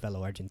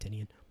fellow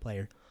Argentinian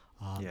player.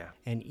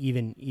 And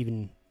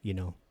even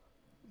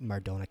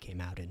Maradona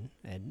came out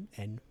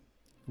and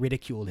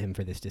ridiculed him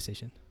for this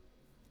decision,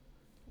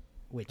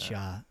 which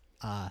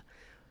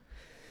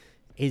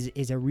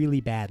is a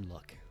really bad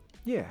look.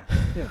 Yeah.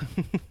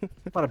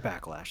 A lot of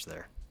backlash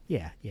there.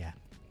 Yeah.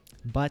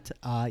 But,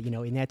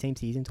 in that same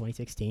season,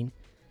 2016,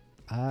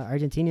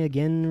 Argentina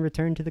again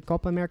returned to the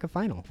Copa America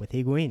final with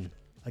Higuain,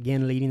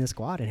 again leading the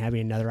squad and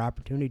having another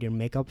opportunity to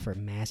make up for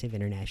massive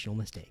international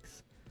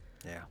mistakes.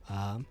 Yeah.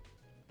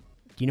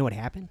 Do you know what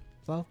happened,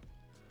 Flo?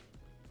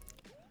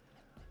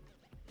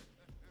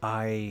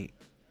 I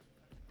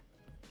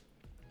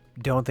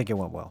don't think it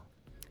went well.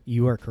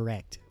 You are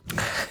correct.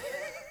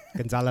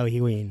 Gonzalo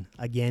Higuain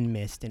again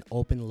missed an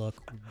open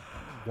look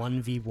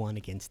 1v1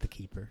 against the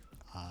keeper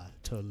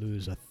to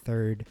lose a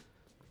third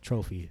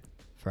trophy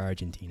for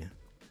Argentina.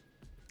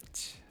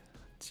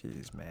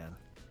 Jeez, man.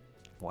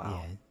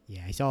 Wow.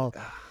 Yeah. I saw.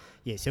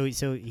 Yeah. So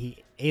he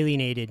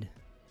alienated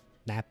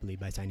Napoli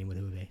by signing with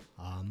Juve.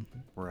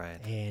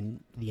 Right.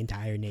 And the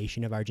entire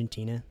nation of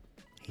Argentina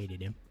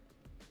hated him,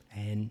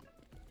 and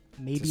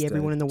maybe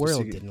everyone in the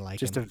world didn't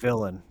like him. Just a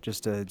villain.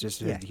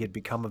 He had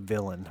become a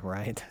villain,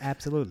 right?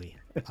 Absolutely.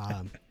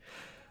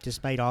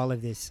 Despite all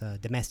of this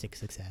domestic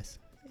success.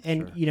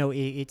 And, Sure.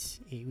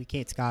 we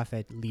can't scoff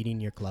at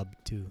leading your club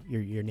to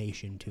your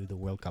nation to the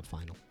World Cup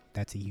final.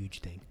 That's a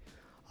huge thing.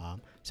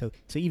 So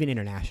even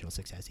international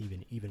success,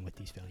 even with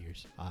these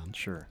failures,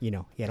 Sure. He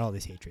had all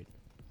this hatred.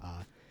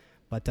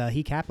 But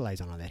he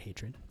capitalized on all that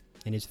hatred.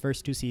 In his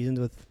first 2 seasons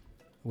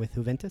with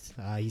Juventus,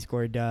 he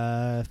scored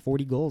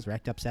 40 goals,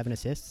 racked up 7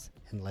 assists,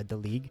 and led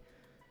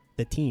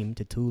the team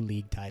to 2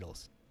 league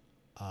titles.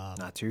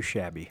 Not too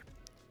shabby.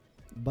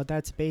 But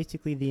that's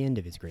basically the end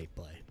of his great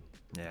play.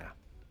 Yeah.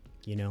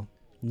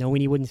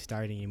 Knowing he wouldn't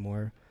start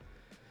anymore,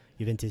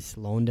 Juventus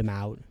loaned him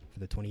out for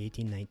the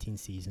 2018-19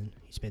 season.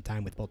 He spent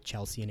time with both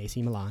Chelsea and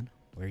AC Milan,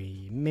 where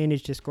he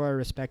managed to score a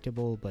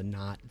respectable but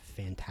not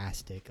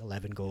fantastic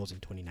 11 goals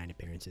and 29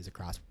 appearances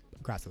across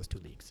those 2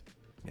 leagues.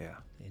 Yeah.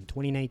 In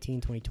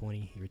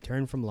 2019-2020, he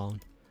returned from loan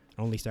and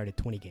only started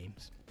 20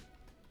 games.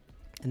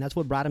 And that's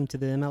what brought him to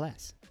the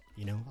MLS,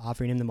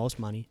 offering him the most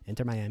money.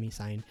 Inter Miami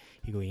signed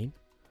Higuain.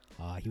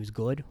 He was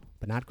good,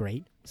 but not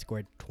great. He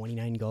scored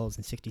 29 goals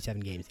in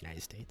 67 games in the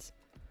United States.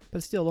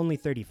 but still only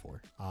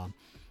 34.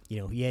 He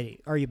had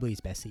arguably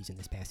his best season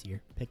this past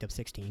year. Picked up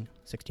 16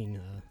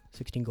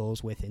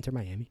 goals with Inter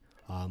Miami,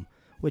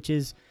 which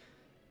is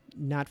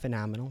not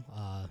phenomenal.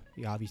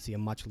 Obviously a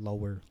much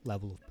lower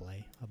level of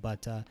play,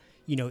 but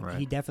Right.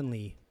 he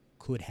definitely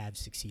could have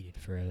succeeded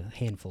for a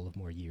handful of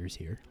more years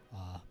here,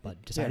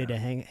 but decided to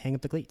hang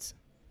up the cleats.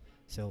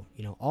 So,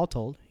 all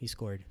told, he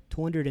scored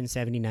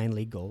 279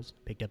 league goals,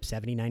 picked up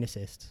 79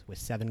 assists with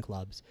 7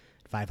 clubs,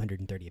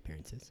 530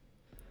 appearances.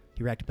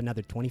 He racked up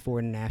another 24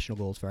 international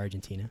goals for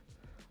Argentina,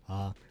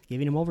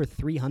 giving him over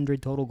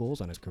 300 total goals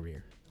on his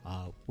career,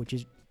 which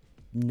is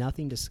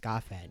nothing to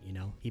scoff at.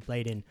 He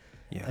played in,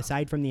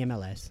 aside from the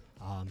MLS,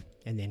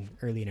 and then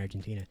early in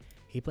Argentina,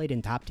 he played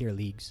in top-tier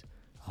leagues,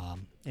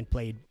 and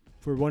played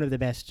for one of the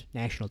best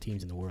national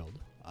teams in the world,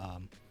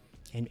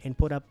 and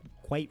put up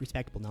quite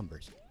respectable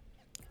numbers.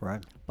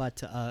 Right.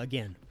 But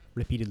again,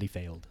 repeatedly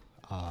failed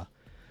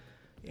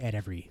at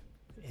every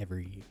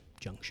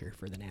juncture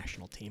for the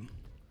national team.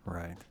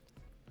 Right.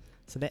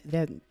 So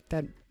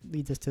that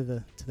leads us to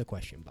the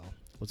question, Bo.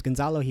 Was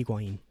Gonzalo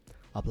Higuain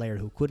a player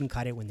who couldn't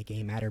cut it when the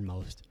game mattered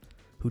most,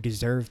 who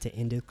deserved to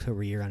end his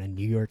career on a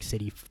New York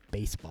City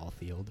baseball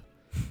field,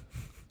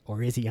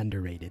 or is he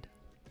underrated?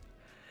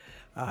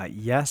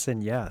 Yes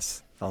and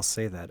yes. I'll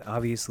say that.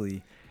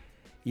 Obviously,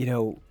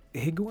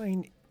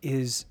 Higuain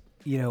is,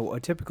 a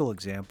typical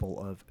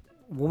example of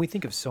when we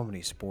think of so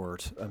many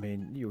sports. I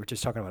mean, you were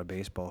just talking about a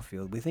baseball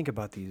field. We think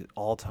about these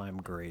all-time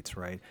greats,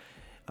 right?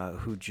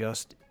 Who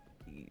just,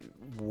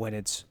 when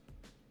it's,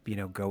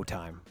 go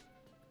time,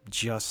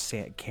 just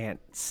can't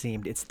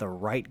seem, it's the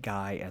right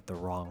guy at the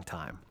wrong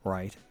time,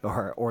 right?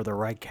 Or the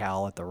right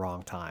gal at the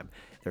wrong time.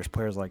 There's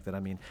players like that. I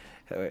mean,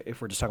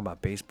 if we're just talking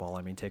about baseball,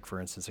 I mean, take for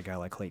instance a guy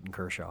like Clayton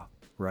Kershaw,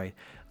 right?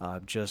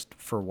 Just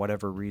for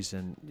whatever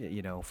reason,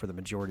 for the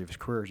majority of his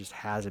career, just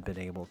hasn't been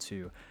able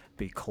to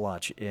be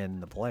clutch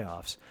in the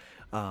playoffs.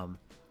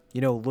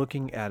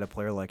 Looking at a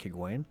player like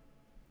Higuain,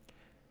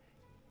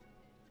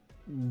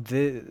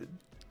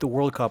 the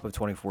World Cup of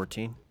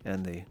 2014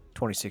 and the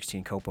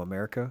 2016 Copa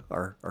America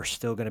are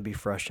still going to be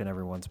fresh in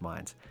everyone's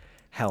minds.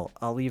 Hell,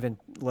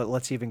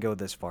 let's even go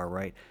this far,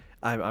 right?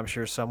 I'm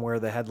sure somewhere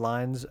the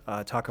headlines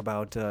talk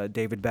about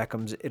David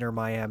Beckham's Inter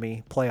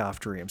Miami playoff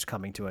dreams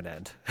coming to an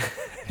end.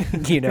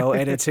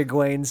 And it's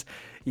Higuain's,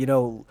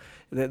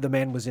 the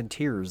man was in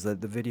tears. The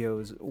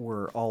videos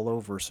were all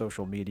over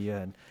social media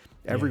and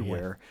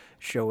everywhere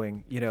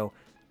showing,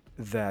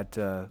 that,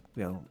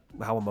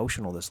 how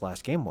emotional this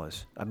last game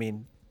was. I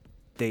mean,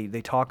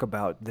 they talk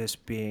about this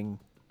being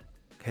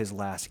his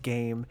last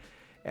game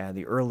and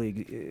the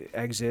early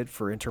exit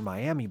for Inter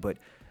Miami, but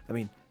I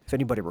mean, if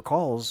anybody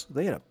recalls,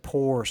 they had a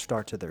poor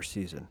start to their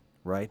season,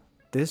 right?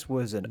 This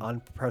was an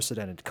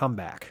unprecedented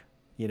comeback,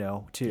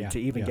 to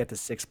even get to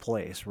 6th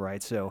place,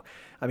 right? So,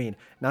 I mean,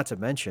 not to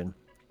mention,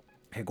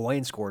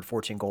 Higuain scored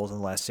 14 goals in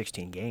the last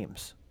 16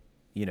 games,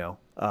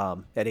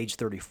 at age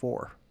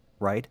 34,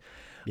 right?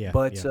 Yeah.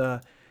 But,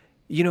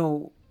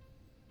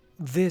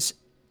 this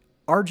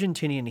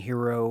Argentinian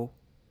hero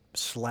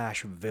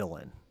 /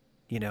 villain,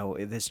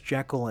 this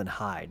Jekyll and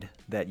Hyde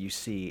that you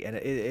see, and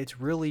it's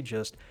really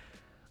just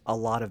a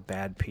lot of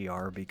bad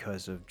PR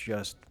because of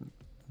just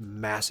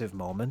massive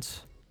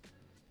moments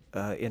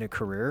in a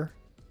career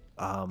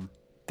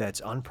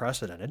that's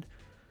unprecedented.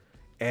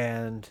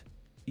 And,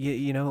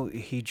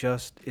 he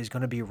just is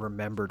going to be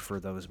remembered for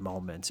those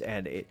moments.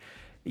 And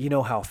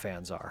how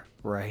fans are,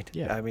 right?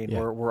 Yeah. I mean,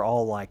 yeah. we're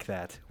all like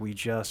that. We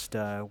just,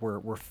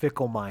 we're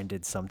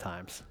fickle-minded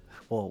sometimes.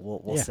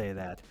 We'll say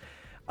that.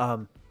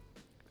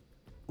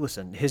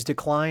 Listen, his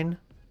decline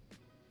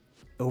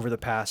over the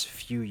past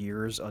few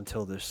years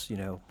until this,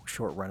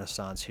 short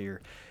renaissance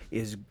here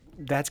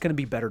that's going to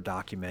be better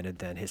documented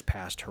than his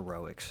past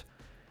heroics.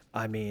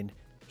 I mean,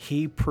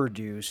 he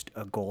produced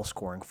a goal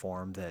scoring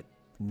form that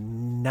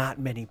not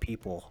many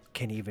people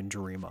can even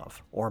dream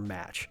of or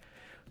match.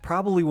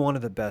 Probably one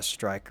of the best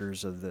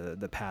strikers of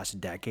the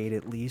past decade,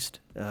 at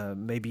least,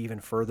 maybe even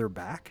further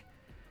back.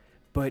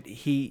 But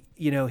he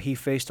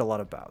faced a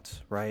lot of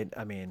bouts, right?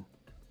 I mean,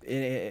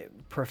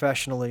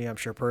 professionally, I'm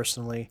sure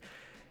personally,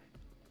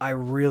 I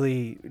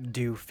really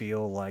do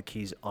feel like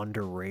he's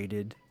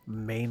underrated,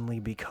 mainly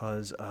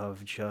because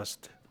of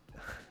just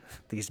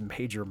these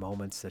major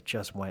moments that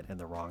just went in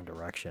the wrong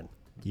direction.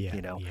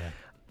 Yeah.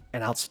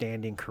 An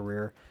outstanding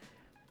career.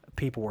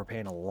 People were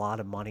paying a lot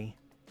of money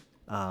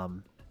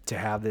to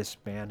have this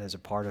man as a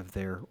part of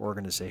their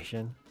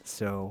organization.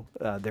 So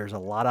there's a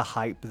lot of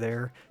hype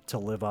there to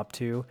live up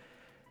to.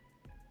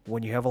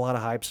 When you have a lot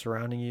of hype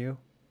surrounding you,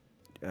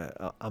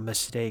 a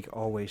mistake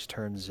always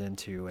turns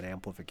into an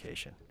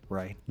amplification,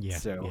 right? Yeah.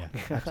 So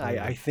Yeah,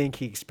 I think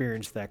he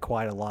experienced that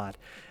quite a lot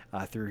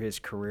through his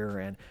career.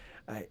 And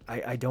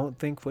I don't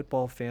think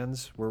football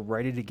fans were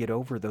ready to get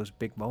over those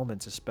big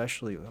moments,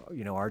 especially,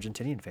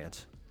 Argentinian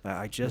fans.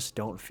 I just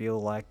don't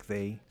feel like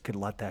they could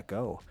let that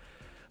go.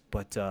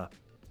 But,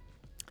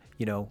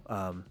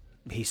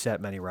 he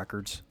set many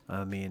records.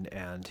 I mean,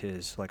 and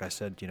his, like I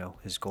said,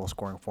 his goal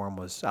scoring form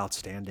was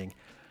outstanding.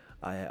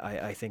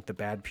 I think the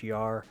bad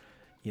PR,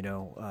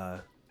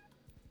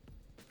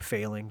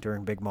 failing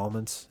during big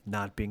moments,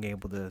 not being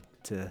able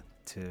to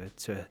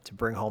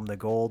bring home the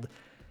gold.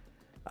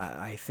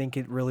 I think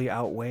it really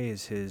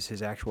outweighs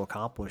his actual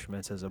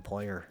accomplishments as a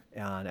player.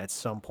 And at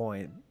some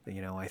point,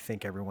 I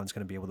think everyone's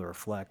going to be able to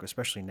reflect,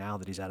 especially now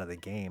that he's out of the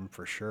game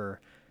for sure,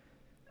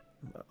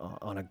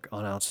 on an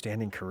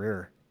outstanding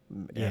career.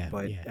 Yeah,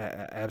 But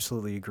yeah, I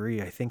absolutely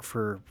agree. I think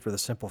for the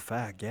simple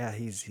fact, yeah,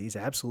 he's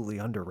absolutely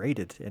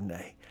underrated, and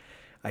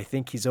I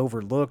think he's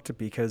overlooked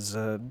because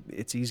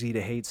it's easy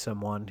to hate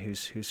someone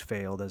who's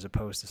failed as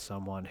opposed to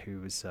someone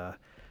who's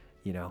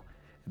you know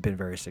been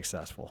very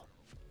successful.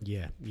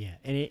 yeah, yeah.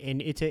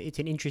 And it's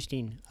an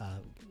interesting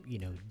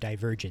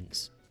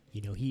divergence.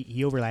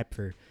 He overlapped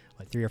for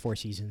what 3 or 4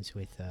 seasons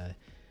with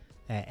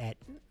at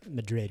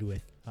Madrid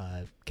with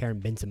Karim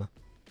Benzema,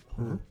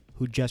 Mm-hmm.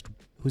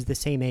 who's the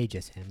same age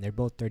as him. They're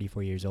both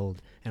 34 years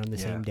old, and on the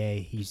Yeah. same day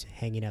he's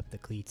hanging up the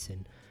cleats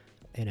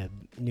in a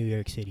New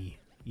York City.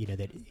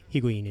 That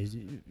Higuain is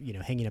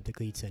hanging up the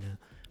cleats in a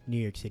New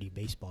York City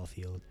baseball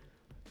field.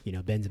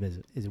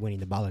 Benzema is winning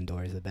the Ballon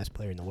d'Or as the best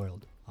player in the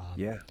world.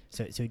 Yeah,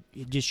 So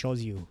it just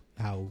shows you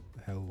how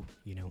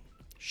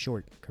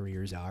short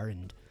careers are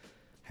and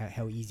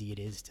how easy it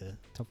is to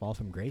fall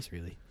from grace,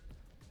 really.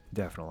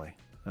 definitely.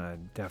 I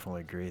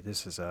definitely agree.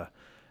 This is a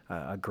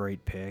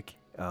great pick.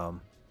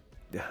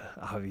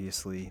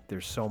 Obviously,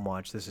 there's so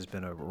much. This has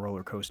been a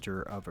roller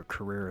coaster of a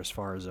career as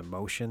far as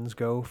emotions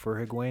go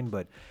for Higuain,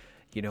 but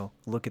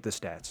look at the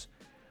stats,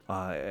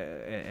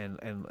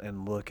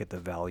 and look at the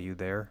value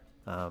there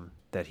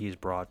that he's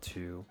brought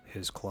to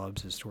his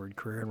club's historic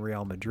career in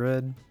Real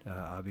Madrid,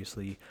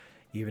 obviously,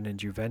 even in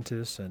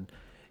Juventus, and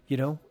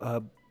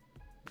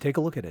take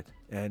a look at it,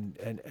 and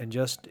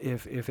just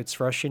if it's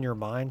fresh in your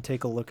mind,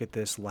 take a look at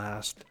this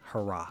last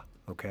hurrah.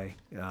 Okay.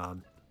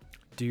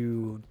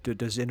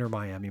 Does Inter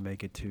Miami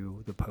make it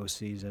to the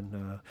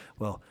postseason?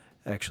 Well,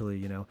 actually,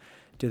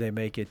 do they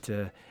make it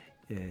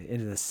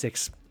into the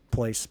sixth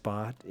place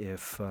spot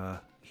if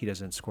he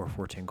doesn't score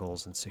 14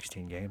 goals in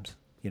 16 games?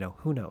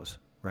 Who knows,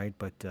 right?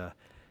 But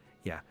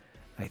yeah,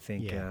 I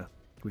think Yeah.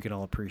 we can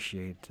all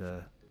appreciate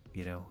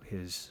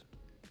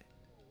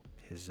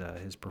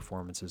his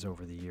performances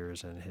over the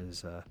years and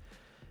his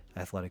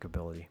athletic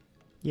ability.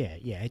 Yeah,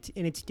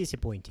 it's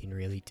disappointing,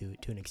 really, to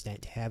an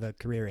extent, to have a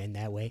career end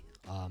that way.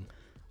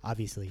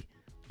 Obviously,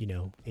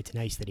 it's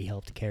nice that he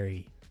helped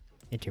carry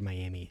Inter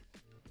Miami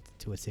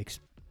to a sixth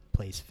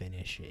place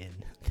finish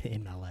in the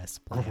MLS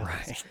playoffs.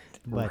 Right,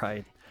 But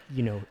right.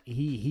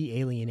 he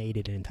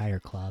alienated an entire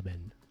club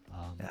and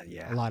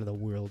Yeah. a lot of the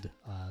world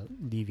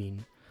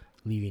leaving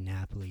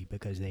Napoli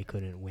because they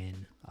couldn't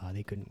win.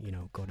 They couldn't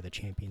go to the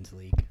Champions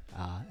League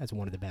as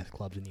one of the best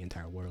clubs in the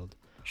entire world.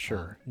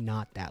 Sure.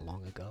 Not that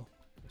long ago.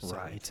 So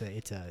Right.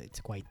 it's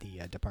quite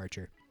the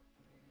departure.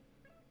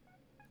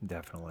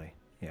 Definitely.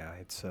 Yeah,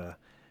 it's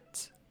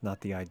not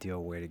the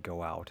ideal way to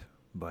go out,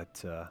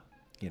 but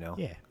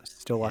Yeah.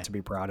 still a lot Yeah. to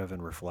be proud of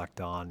and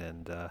reflect on,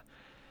 and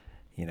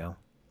you know,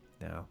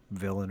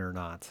 villain or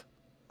not,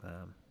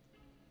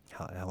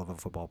 hell of a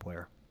football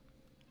player.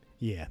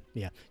 Yeah.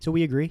 So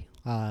we agree.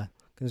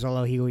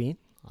 Gonzalo Higuain,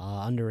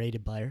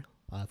 underrated player,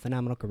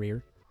 phenomenal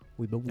career.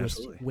 We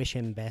Absolutely. wish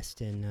him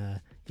best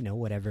in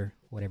whatever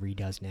he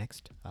does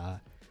next.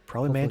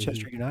 Probably hopefully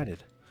Manchester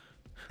United.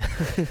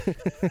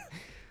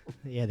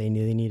 Yeah, they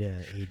need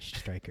a aged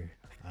striker.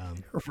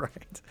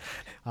 Right.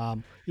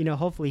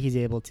 Hopefully he's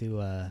able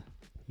to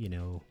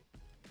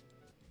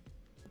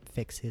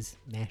fix his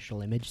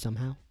national image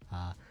somehow.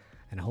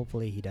 And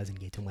hopefully he doesn't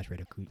get too much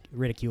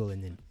ridicule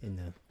in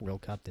the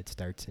World Cup that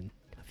starts in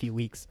a few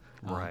weeks.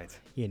 Right.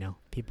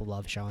 People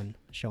love showing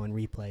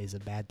replays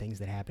of bad things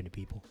that happen to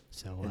people.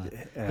 So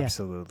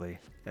Absolutely.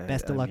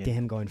 best of luck to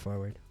him going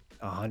forward.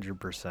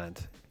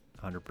 100%.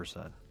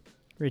 100%.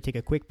 We're going to take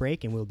a quick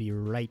break, and we'll be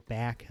right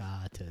back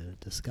to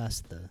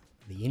discuss the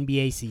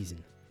NBA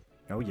season.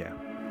 Oh yeah.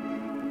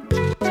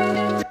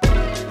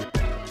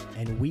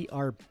 And we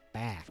are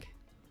back.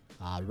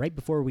 Right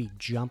before we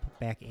jump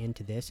back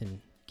into this and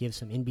give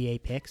some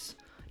NBA picks,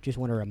 just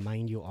want to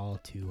remind you all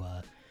to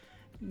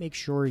make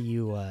sure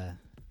you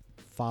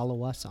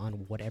follow us on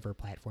whatever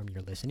platform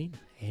you're listening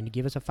and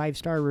give us a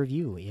 5-star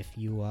review if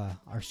you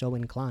are so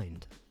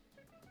inclined.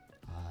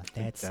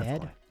 That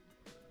said, Definitely.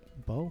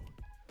 Bo,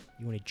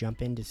 you want to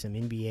jump into some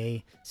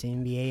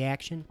NBA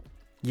action?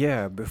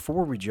 Yeah,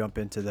 before we jump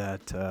into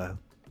that,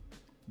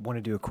 want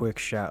to do a quick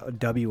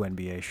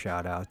WNBA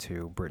shout out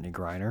to Brittany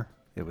Griner.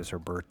 It was her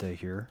birthday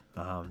here,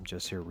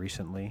 just here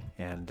recently,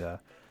 and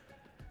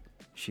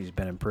she's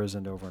been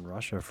imprisoned over in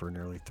Russia for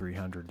nearly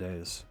 300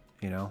 days.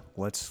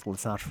 Let's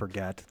not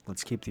forget.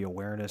 Let's keep the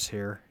awareness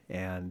here,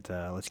 and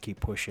let's keep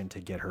pushing to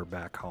get her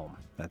back home.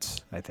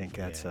 I think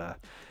that's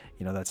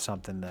that's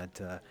something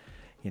that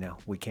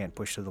we can't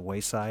push to the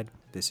wayside.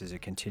 This is a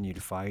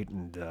continued fight,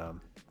 and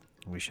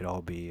we should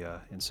all be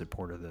in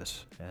support of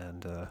this.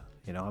 And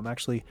I'm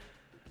actually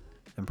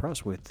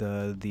impressed with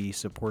the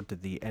support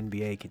that the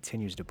NBA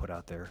continues to put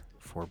out there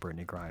for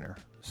Brittany Griner.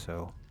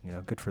 So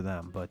good for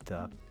them.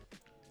 But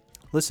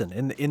listen,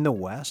 in the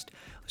West,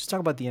 let's talk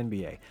about the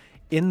NBA.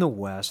 In the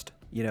West,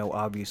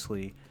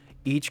 obviously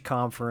each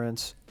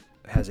conference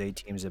has 8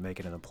 teams that make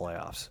it in the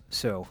playoffs.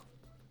 So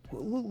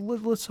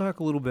let's talk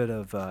a little bit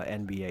of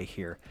NBA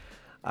here.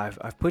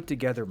 I've put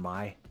together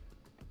my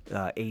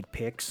 8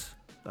 picks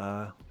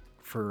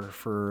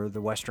for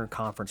the Western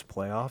Conference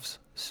playoffs.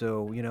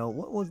 So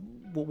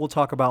we'll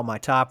talk about my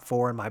top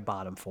 4 and my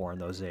bottom 4 in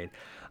those 8.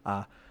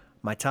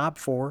 My top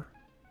 4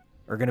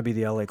 are going to be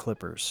the LA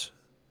Clippers,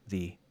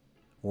 the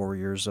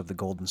Warriors of the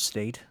Golden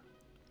State,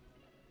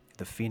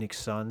 the Phoenix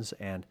Suns,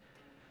 and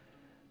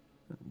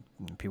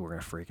people are going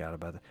to freak out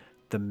about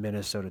the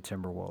Minnesota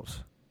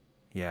Timberwolves.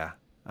 Yeah,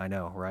 I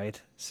know, right?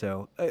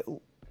 So a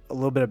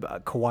little bit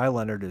about Kawhi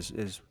Leonard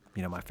is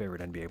my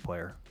favorite NBA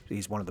player.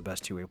 He's one of the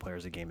best two-way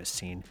players the game has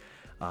seen.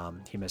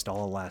 He missed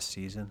all of last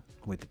season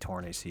with the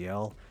torn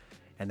ACL,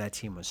 and that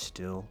team was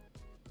still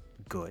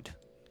good.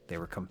 They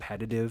were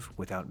competitive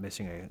without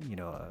missing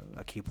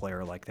a key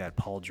player like that.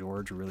 Paul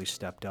George really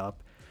stepped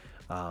up.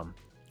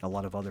 A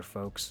lot of other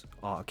folks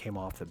came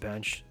off the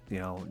bench.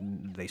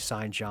 They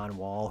signed John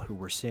Wall, who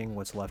we're seeing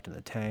what's left in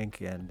the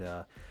tank, and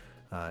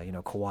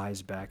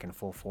Kawhi's back in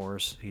full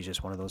force. He's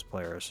just one of those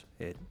players.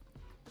 It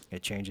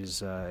changes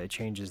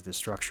the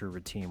structure of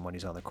a team when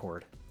he's on the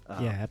court.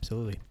 Yeah,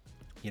 absolutely.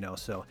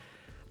 So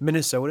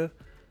Minnesota.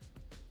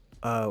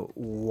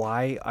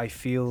 Why I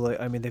feel like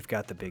they've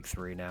got the big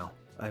 3 now.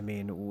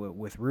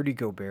 With Rudy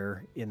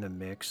Gobert in the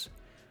mix,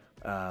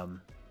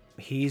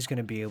 he's going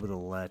to be able to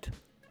let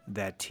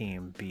that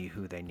team be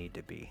who they need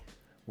to be.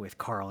 With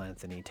Karl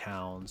Anthony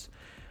Towns,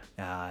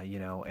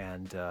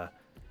 and the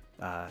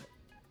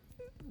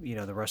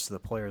rest of the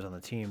players on the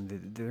team,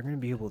 they're going to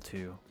be able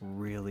to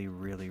really,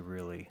 really,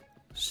 really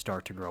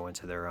start to grow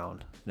into their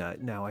own.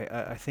 Now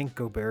I think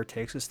Gobert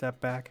takes a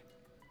step back,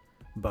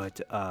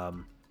 but I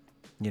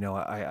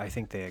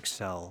think they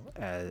excel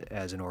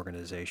as an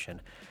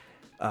organization.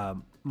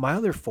 My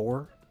other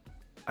 4,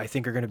 I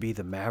think, are going to be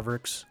the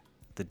Mavericks,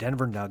 the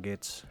Denver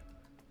Nuggets,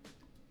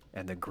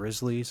 and the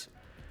Grizzlies.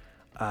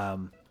 I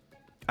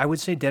would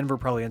say Denver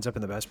probably ends up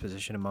in the best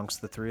position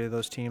amongst the 3 of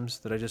those teams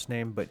that I just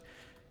named, but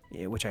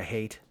which I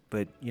hate.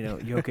 But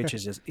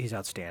Jokic he's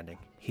outstanding.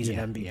 He's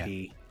an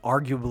MVP,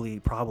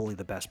 arguably probably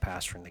the best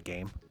passer in the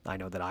game. I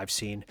know that I've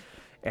seen,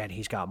 and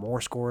he's got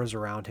more scorers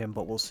around him,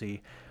 but we'll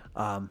see.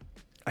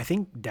 I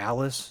think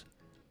Dallas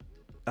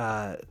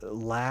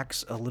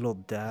lacks a little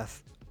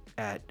depth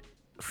at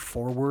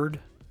forward,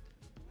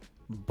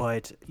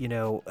 but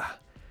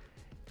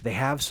they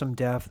have some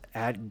depth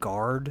at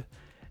guard.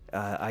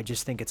 I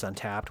just think it's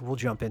untapped. We'll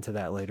jump into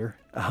that later.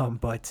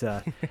 But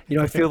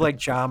I feel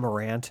like Ja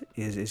Morant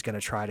is going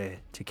to try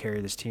to carry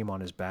this team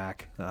on his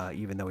back,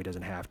 even though he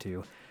doesn't have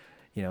to.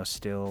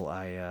 Still,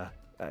 I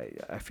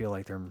feel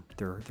like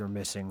they're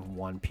missing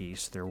one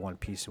piece. They're one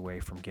piece away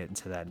from getting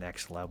to that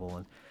next level.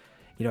 And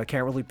I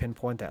can't really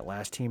pinpoint that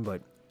last team,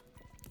 but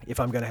if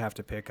I'm going to have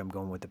to pick, I'm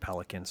going with the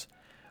Pelicans.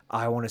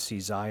 I want to see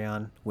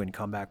Zion win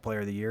Comeback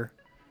Player of the Year.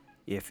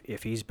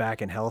 If he's back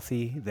and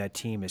healthy, that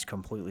team is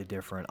completely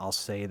different. I'll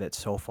say that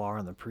so far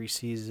in the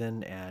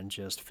preseason and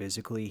just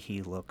physically,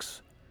 he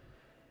looks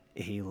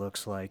like he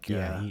looks like he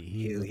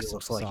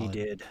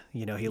did.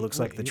 He looks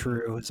like the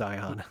true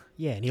Zion.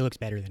 Yeah, and he looks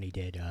better than he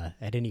did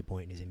at any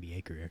point in his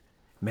NBA career.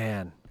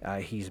 Man,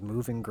 he's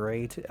moving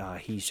great.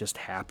 He's just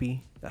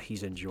happy.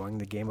 He's enjoying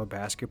the game of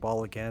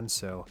basketball again.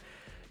 So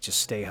just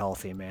stay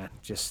healthy, man.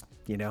 Just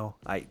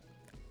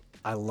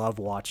I love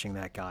watching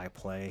that guy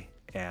play.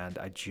 And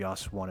I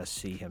just want to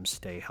see him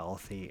stay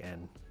healthy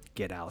and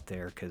get out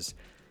there because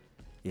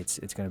it's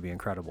going to be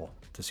incredible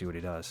to see what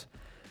he does.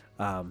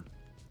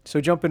 So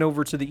jumping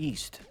over to the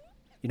East,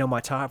 my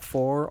top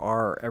 4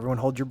 are, everyone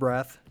hold your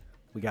breath.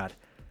 We got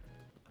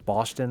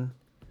Boston,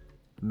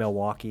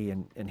 Milwaukee,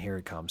 and here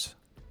it comes,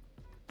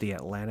 the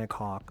Atlantic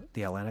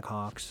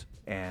Hawks,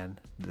 and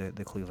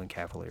the Cleveland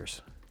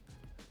Cavaliers.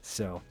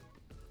 So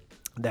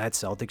that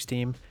Celtics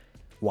team,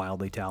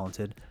 wildly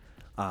talented.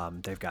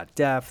 They've got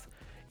depth.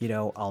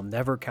 I'll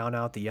never count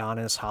out the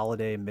Giannis,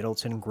 Holiday,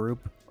 Middleton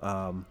group.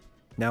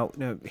 Now,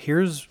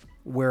 here's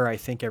where I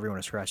think everyone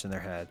is scratching their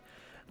head.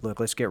 Look,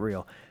 let's get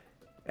real.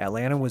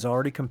 Atlanta was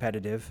already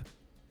competitive.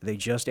 They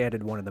just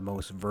added one of the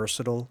most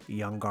versatile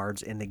young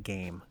guards in the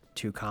game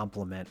to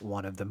complement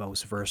one of the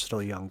most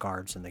versatile young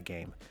guards in the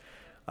game,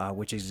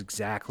 which is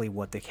exactly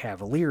what the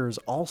Cavaliers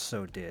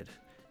also did,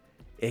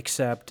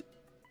 except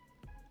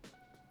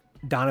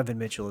Donovan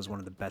Mitchell is one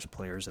of the best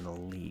players in the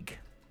league.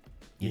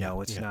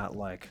 Not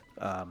like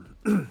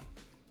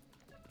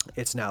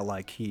it's not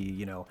like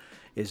he,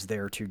 is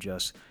there to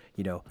just,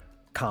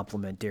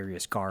 compliment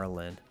Darius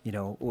Garland.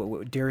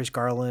 Darius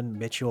Garland,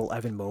 Mitchell,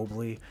 Evan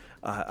Mobley.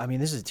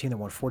 This is a team that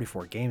won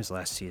 44 games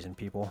last season,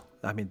 people.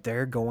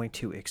 They're going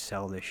to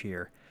excel this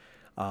year.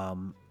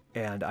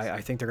 And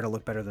I think they're going to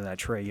look better than that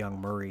Trae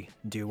Young-Murray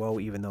duo,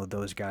 even though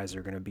those guys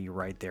are going to be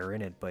right there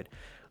in it. But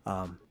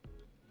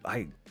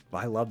I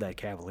love that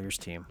Cavaliers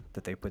team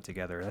that they put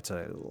together. That's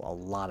a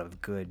lot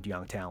of good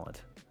young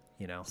talent,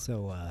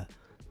 So,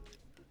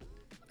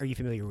 are you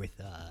familiar with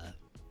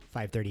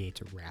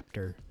 538's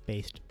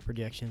Raptor-based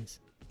projections?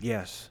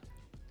 Yes.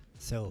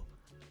 So,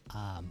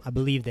 I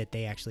believe that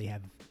they actually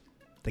have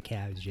the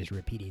Cavs just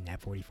repeating that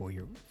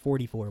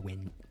 44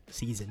 win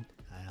season.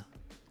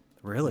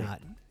 Really?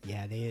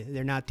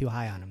 They're not too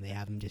high on them. They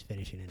have them just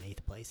finishing in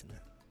 8th place in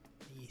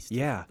the East.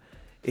 Yeah,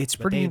 it's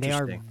But pretty they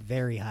are interesting.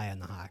 very high on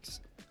the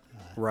Hawks.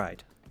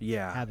 Right.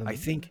 Yeah. Have 'em I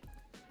think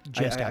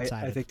just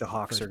outside. I think the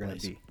Hawks first are going to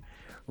place. be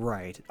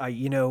right.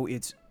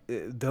 It's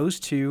those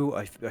two.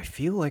 I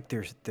feel like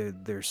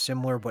they're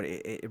similar, but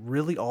it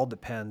really all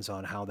depends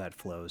on how that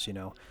flows.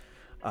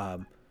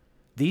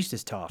 The East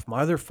is tough.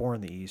 My other four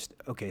in the East.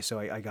 Okay, so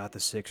I got the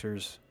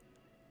Sixers,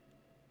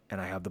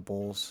 and I have the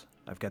Bulls.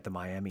 I've got the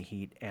Miami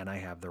Heat, and I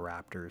have the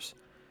Raptors.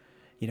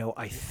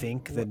 I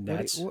think the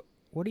Nets.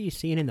 What are you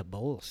seeing in the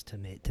Bulls to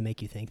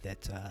make you think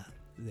that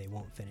they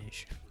won't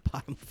finish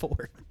bottom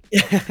 4?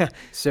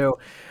 So,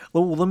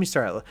 let me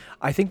start out.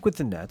 I think with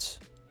the Nets,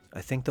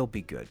 I think they'll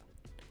be good,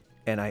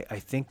 and I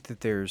think that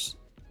there's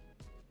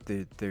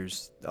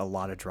a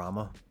lot of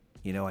drama.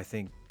 I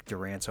think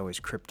Durant's always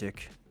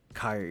cryptic.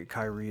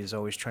 Kyrie is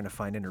always trying to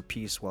find inner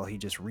peace while he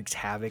just wreaks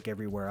havoc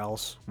everywhere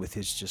else with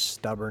his just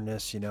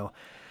stubbornness.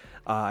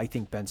 I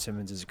think Ben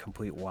Simmons is a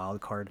complete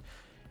wild card.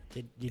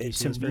 Did you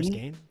see his first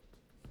game?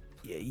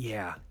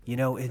 Yeah,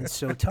 it's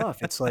so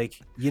tough. It's like,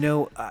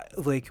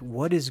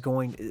 what is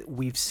going?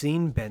 We've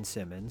seen Ben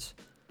Simmons,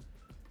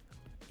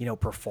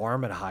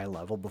 perform at a high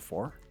level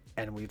before,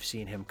 and we've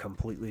seen him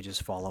completely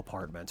just fall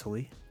apart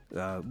mentally.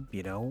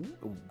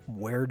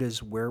 Where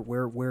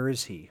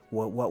is he?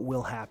 What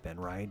will happen?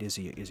 Right? Is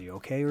he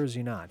okay or is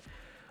he not?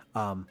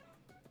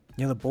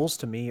 The Bulls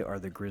to me are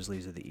the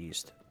Grizzlies of the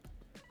East.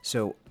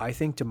 So I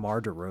think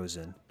DeMar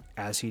DeRozan,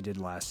 as he did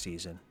last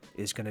season,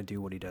 is going to do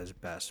what he does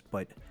best.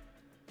 But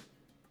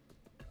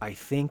I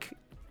think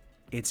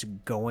it's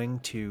going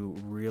to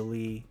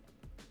really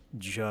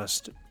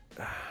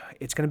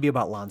it's going to be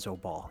about Lonzo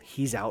Ball.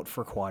 He's out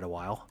for quite a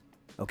while.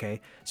 Okay.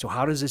 So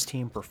how does this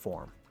team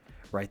perform?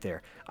 Right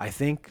there. I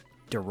think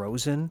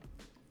DeRozan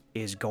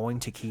is going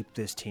to keep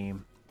this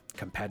team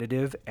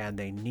competitive, and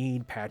they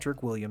need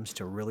Patrick Williams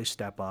to really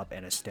step up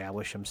and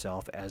establish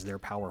himself as their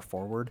power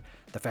forward.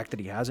 The fact that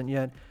he hasn't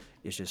yet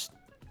is just,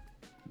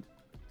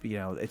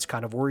 it's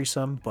kind of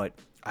worrisome, but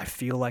I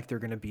feel like they're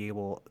going to be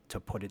able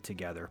to put it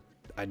together.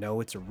 I know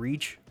it's a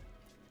reach,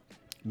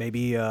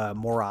 maybe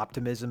more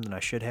optimism than I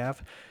should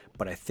have,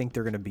 but I think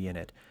they're going to be in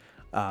it.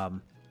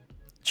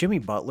 Jimmy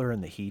Butler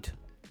and the Heat.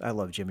 I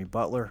love Jimmy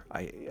Butler.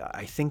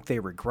 I think they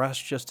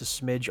regressed just a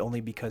smidge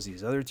only because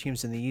these other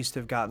teams in the East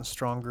have gotten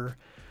stronger.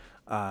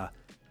 The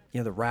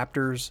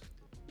Raptors,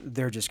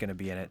 they're just going to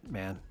be in it,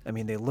 man. I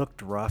mean, they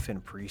looked rough in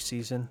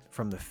preseason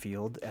from the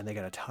field, and they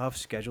got a tough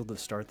schedule to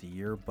start the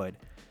year, but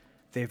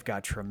they've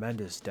got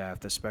tremendous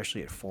depth,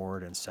 especially at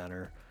forward and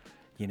center.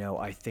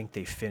 I think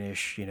they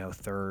finish,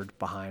 third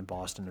behind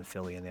Boston and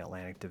Philly in the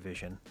Atlantic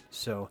Division.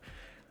 So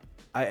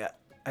I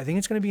think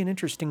it's going to be an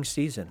interesting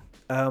season.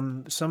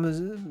 Some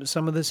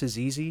of this is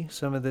easy.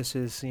 Some of this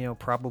is,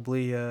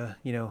 probably,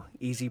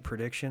 easy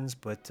predictions,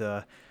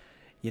 but,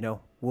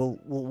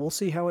 we'll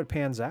see how it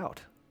pans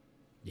out.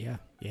 Yeah,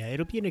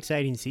 it'll be an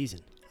exciting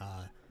season.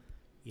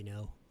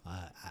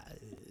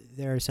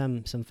 There are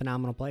some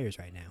phenomenal players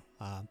right now.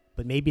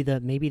 But maybe the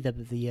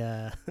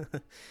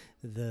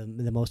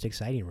the most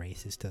exciting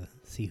race is to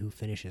see who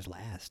finishes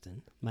last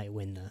and might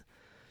win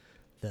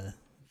the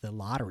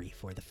lottery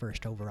for the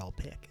first overall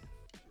pick.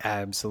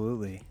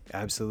 Absolutely.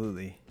 I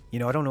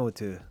don't know what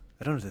to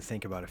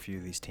think about a few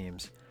of these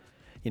teams.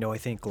 I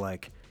think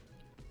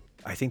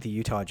the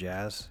Utah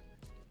Jazz.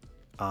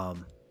 I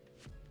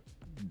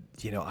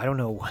don't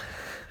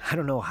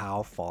know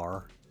how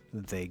far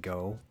they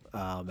go,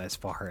 as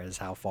far as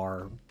how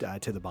far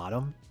to the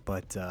bottom,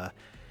 but I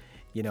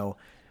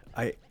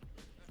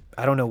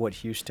don't know what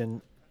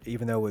Houston,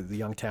 even though with the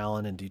young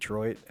talent in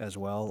Detroit as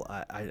well,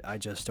 I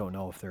just don't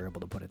know if they're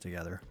able to put it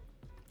together.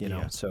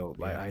 So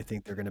yeah. I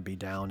think they're going to be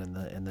down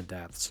in the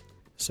depths.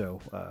 So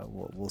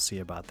we'll see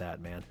about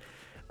that, man.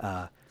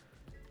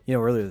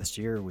 Earlier this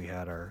year we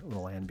had our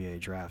little NBA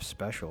draft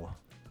special.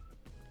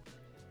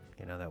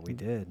 That we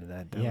did, and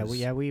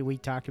that we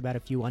talked about a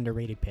few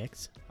underrated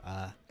picks.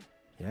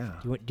 Yeah.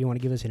 Do you want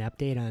to give us an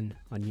update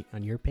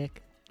on your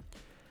pick?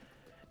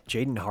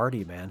 Jaden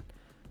Hardy, man.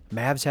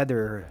 Mavs had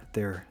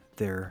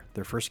their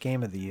first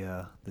game of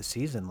the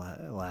season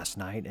last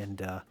night, and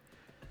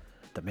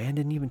the man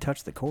didn't even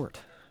touch the court.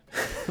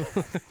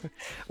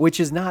 Which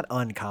is not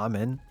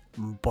uncommon,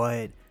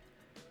 but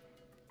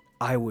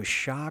I was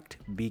shocked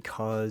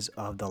because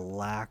of the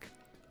lack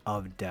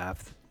of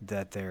depth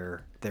that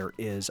there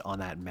is on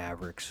that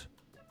Mavericks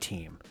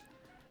team.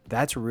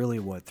 That's really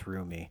what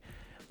threw me.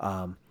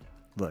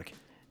 Look,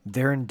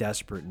 they're in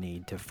desperate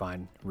need to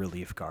find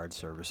relief guard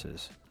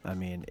services. I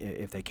mean,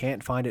 if they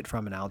can't find it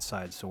from an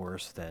outside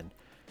source, then,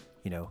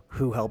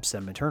 who helps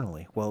them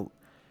internally? Well,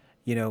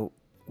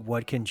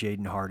 what can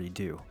Jaden Hardy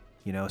do?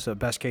 So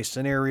best case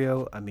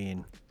scenario, I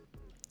mean,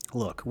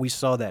 look, we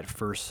saw that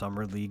first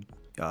summer league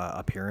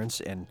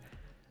appearance, and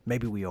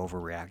maybe we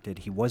overreacted.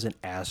 He wasn't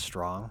as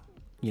strong,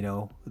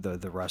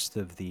 the rest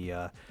of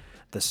the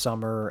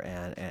summer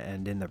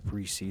and in the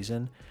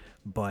preseason,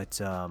 But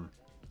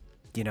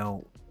you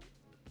know,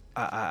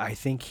 I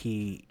think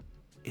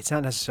it's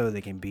not necessarily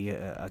they can be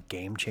a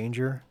game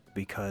changer,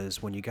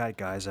 because when you got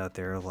guys out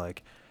there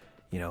like,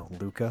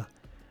 Luca,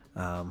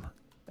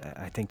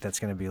 I think that's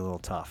going to be a little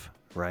tough,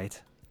 right?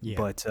 Yeah,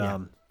 But yeah,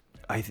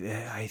 I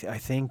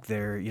think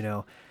there's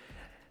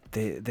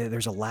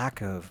a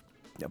lack of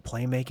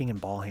playmaking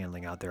and ball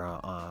handling out there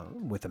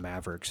with the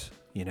Mavericks,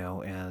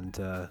 and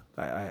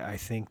I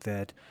think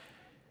that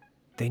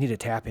they need to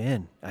tap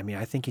in. I mean,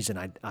 I think he's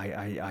an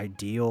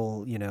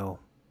ideal,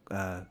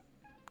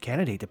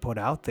 candidate to put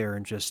out there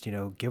and just,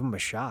 give him a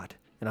shot.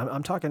 And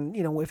I'm talking,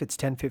 if it's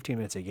 10, 15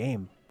 minutes a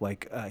game,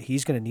 like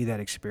he's going to need that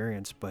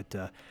experience. But,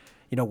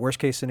 worst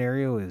case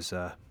scenario is,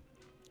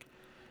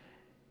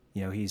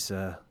 he's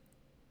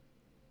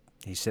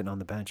sitting on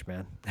the bench,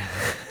 man.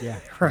 yeah.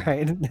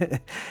 Right.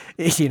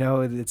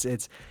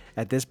 It's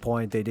at this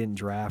point they didn't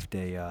draft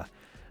a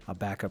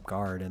backup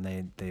guard,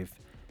 and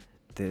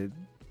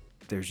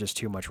there's just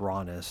too much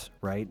rawness,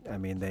 right? I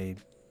mean,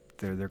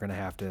 they're going to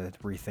have to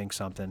rethink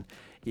something.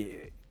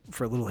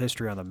 For a little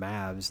history on the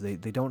Mavs,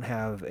 they don't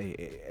have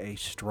a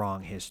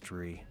strong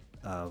history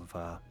of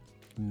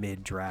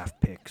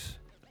mid-draft picks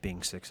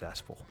being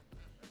successful.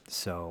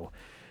 So,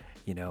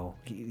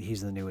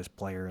 he's the newest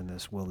player in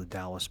this. Will the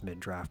Dallas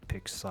mid-draft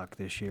picks suck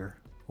this year?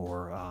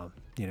 Or,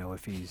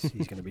 if he's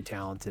going to be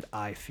talented,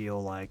 I feel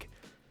like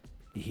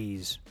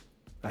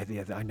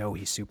I know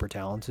he's super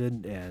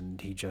talented,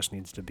 and he just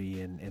needs to be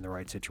in the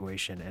right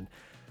situation and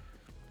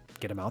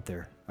get him out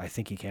there. I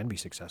think he can be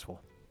successful.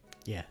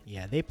 Yeah,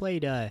 yeah. They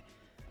played, a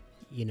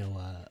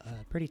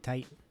pretty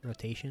tight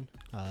rotation.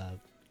 A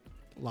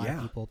lot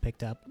of people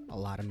picked up a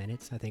lot of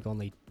minutes. I think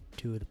only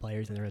 2 of the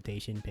players in the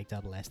rotation picked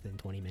up less than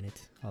 20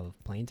 minutes of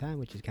playing time,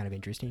 which is kind of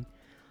interesting.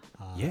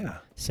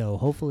 So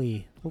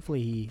hopefully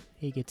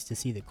he gets to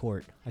see the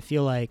court. I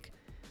feel like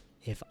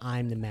if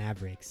I'm the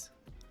Mavericks,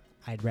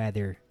 I'd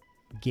rather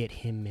get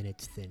him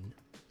minutes than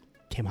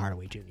Tim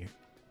Hardaway Jr.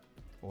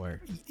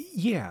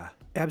 Yeah,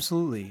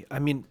 absolutely. I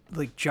mean,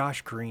 like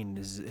Josh Green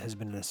has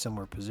been in a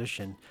similar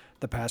position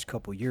the past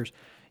couple years.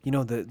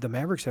 The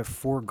Mavericks have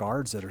 4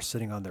 guards that are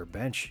sitting on their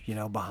bench,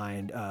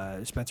 behind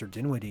Spencer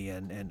Dinwiddie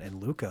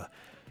and Luka,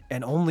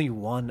 and only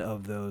one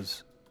of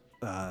those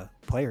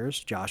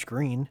players, Josh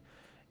Green,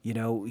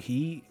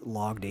 he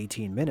logged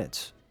 18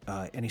 minutes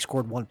and he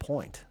scored 1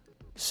 point.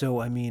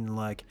 So I mean,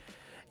 like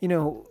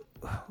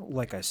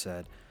I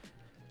said,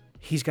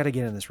 he's got to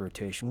get in this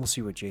rotation. We'll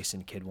see what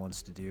Jason Kidd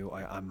wants to do.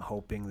 I'm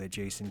hoping that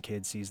Jason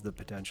Kidd sees the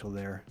potential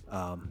there.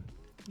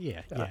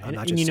 Yeah. I'm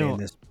not just saying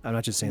this. I'm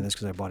not just saying this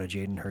because I bought a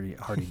Jaden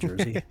Hardy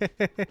jersey.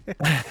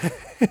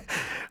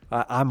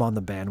 I'm on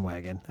the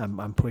bandwagon.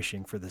 I'm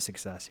pushing for the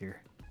success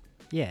here.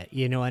 Yeah,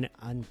 and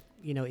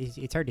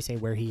it's hard to say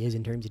where he is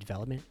in terms of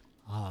development.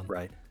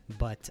 Right.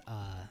 But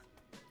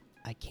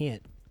I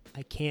can't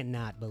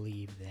not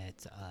believe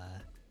that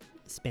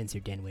Spencer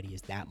Dinwiddie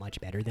is that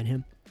much better than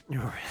him.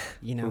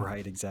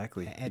 Right,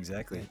 exactly.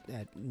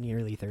 At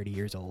nearly 30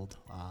 years old,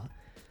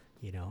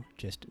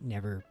 just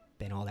never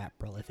been all that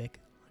prolific,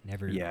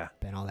 never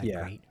been all that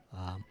great.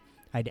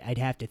 I'd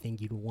have to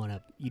think you'd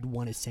want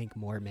to sink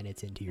more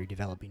minutes into your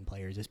developing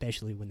players,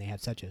 especially when they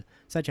have such a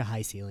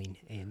high ceiling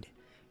and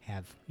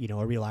have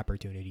a real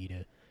opportunity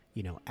to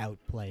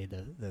outplay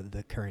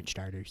the current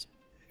starters.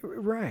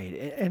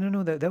 Right, and I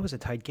know that was a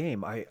tight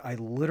game. I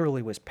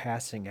literally was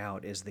passing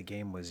out as the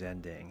game was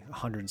ending,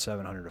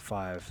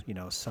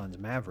 107-105, Suns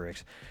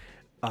Mavericks.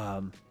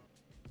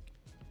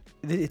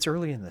 It's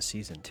early in the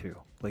season too.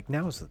 Like,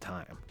 now's the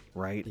time,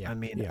 right? Yeah, I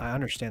mean, I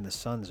understand the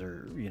Suns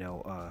are,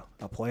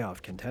 a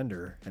playoff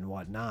contender and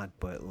whatnot,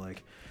 but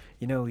like,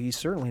 he's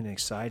certainly an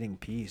exciting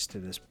piece to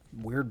this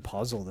weird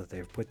puzzle that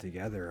they've put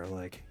together.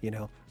 Like,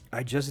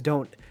 I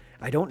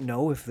don't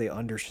know if they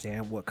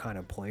understand what kind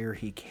of player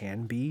he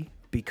can be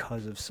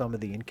because of some of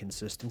the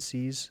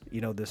inconsistencies,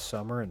 this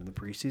summer and the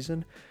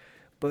preseason.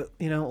 But,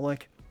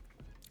 like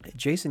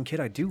Jason Kidd,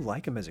 I do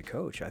like him as a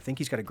coach. I think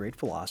he's got a great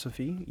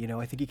philosophy.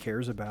 I think he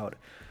cares about,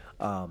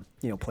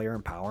 player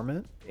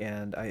empowerment.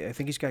 And I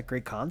think he's got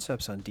great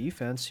concepts on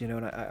defense,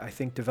 and I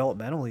think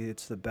developmentally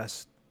it's the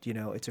best,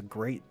 it's a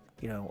great,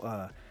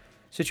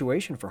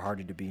 situation for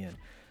Hardy to be in.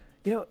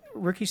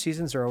 Rookie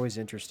seasons are always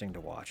interesting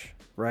to watch,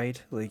 right?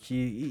 Like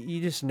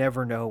you just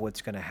never know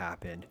what's going to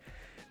happen.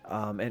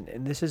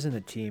 And this isn't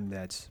a team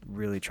that's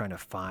really trying to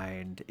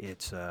find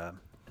its,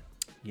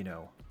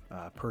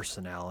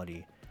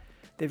 personality.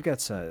 They've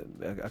got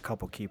a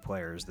couple key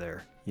players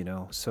there,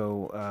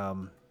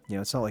 So,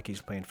 it's not like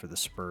he's playing for the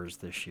Spurs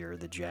this year,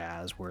 the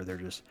Jazz, where they're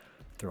just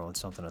throwing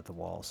something at the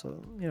wall. So,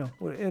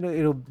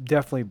 it'll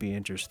definitely be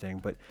interesting.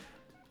 But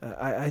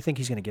I think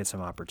he's going to get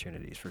some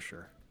opportunities for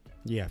sure.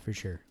 Yeah, for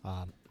sure.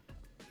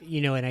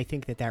 And I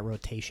think that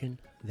rotation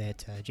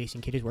that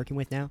Jason Kidd is working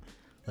with now,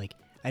 like,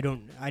 I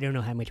don't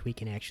know how much we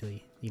can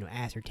actually,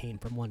 ascertain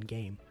from one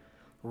game.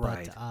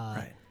 Right. But,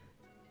 right.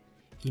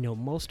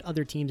 Most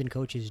other teams and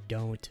coaches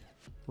don't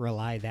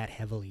rely that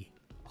heavily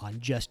on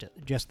just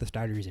the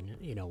starters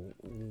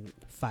and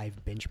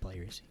 5 bench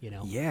players.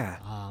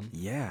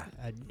 Yeah.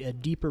 A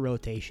deeper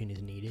rotation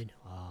is needed.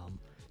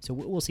 So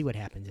we'll see what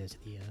happens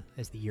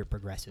as the year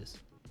progresses.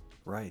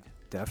 Right,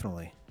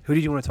 definitely. Who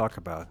did you want to talk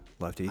about,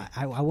 Lefty?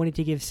 I wanted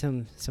to give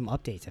some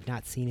updates. I've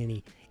not seen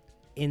any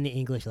in the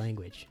English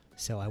language,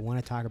 so I want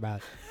to talk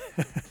about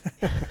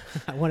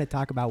one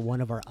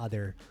of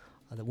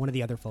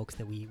the other folks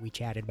that we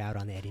chatted about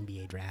on that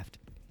NBA draft,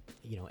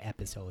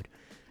 episode,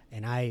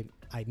 and I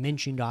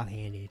mentioned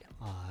offhanded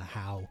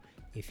how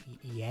if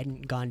he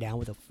hadn't gone down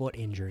with a foot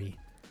injury,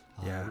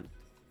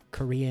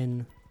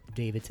 Korean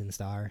Davidson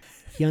star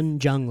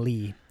Hyun Jung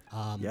Lee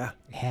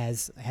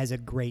has a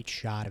great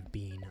shot of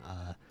being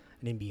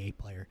an NBA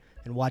player.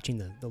 And watching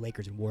the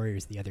Lakers and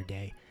Warriors the other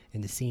day,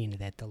 and the scene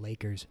that the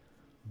Lakers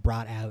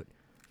brought out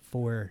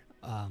for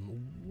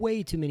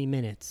way too many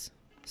minutes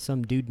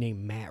some dude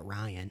named Matt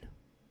Ryan.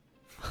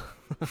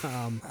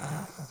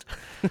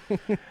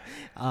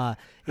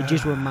 It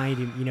just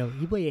reminded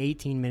he played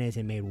 18 minutes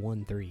and made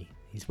 1 3.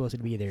 He's supposed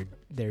to be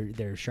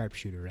their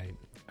sharpshooter, right?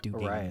 Dude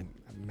named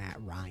Matt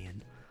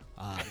Ryan.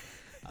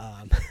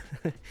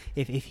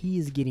 If he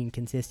is getting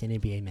consistent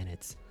NBA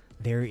minutes,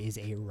 there is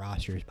a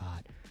roster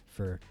spot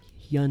for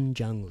Hyun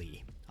Jung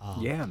Lee.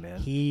 Yeah, man.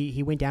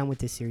 He went down with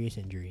this serious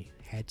injury,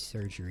 had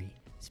surgery.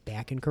 He's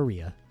back in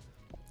Korea.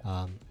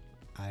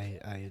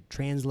 I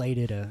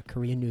translated a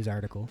Korean news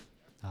article.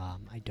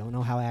 I don't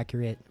know how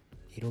accurate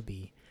it'll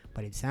be,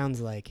 but it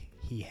sounds like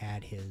he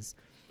had his,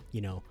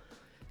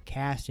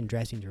 cast and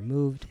dressings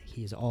removed.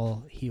 He is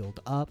all healed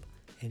up,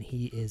 and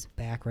he is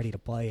back ready to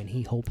play, and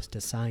he hopes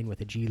to sign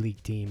with a G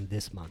League team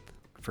this month.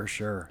 For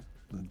sure.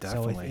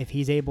 Definitely. So if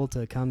he's able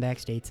to come back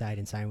stateside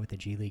and sign with a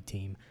G League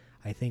team,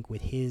 I think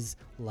with his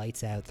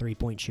lights out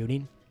 3-point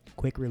shooting,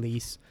 quick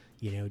release,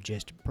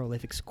 just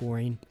prolific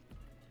scoring,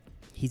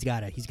 he's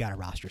got a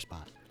roster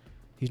spot.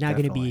 He's not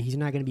going to be a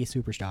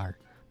superstar,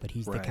 but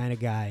he's the kind of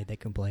guy that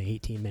can play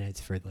 18 minutes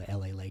for the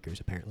LA Lakers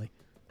apparently.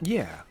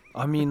 Yeah.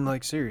 I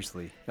mean,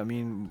 seriously. I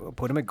mean,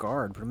 put him at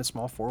guard, put him at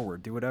small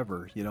forward, do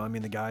whatever.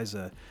 The guy's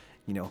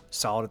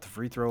solid at the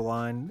free throw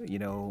line.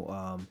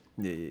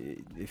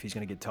 If he's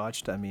going to get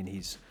touched, I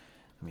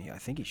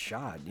think he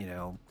shot,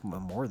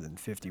 more than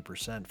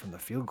 50% from the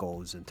field goal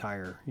his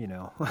entire,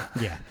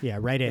 Yeah,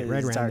 right around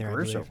there.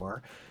 Career so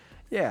far.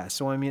 Yeah,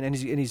 so and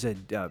he's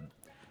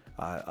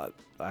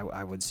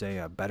I would say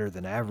a better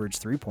than average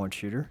 3-point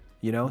shooter.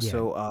 Yeah.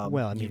 So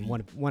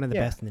one of the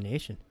best in the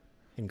nation.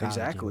 In college,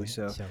 exactly.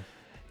 So.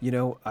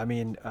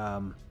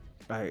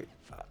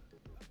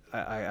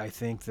 I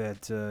think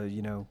that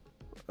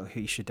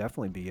he should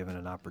definitely be given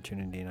an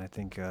opportunity, and I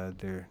think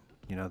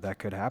that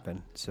could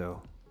happen.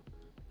 So,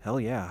 hell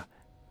yeah,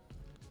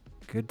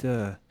 good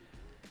to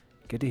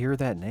hear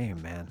that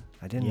name, man.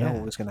 I didn't know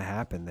what was going to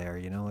happen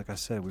there. Like I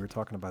said, we were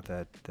talking about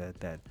that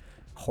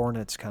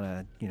Hornets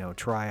kind of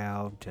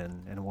tryout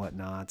and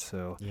whatnot.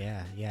 So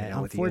yeah,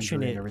 with the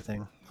injury and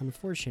everything.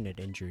 Unfortunate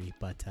injury,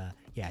 but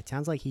it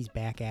sounds like he's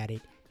back at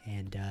it,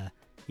 and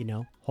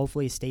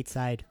hopefully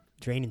stateside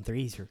draining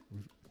threes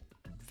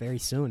very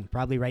soon,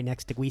 probably right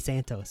next to Gui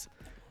Santos.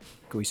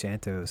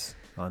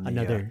 On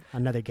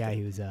another guy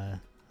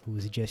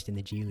who's just in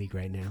the G League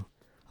right now.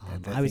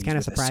 I was kind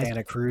of surprised.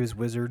 Santa Cruz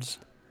Wizards.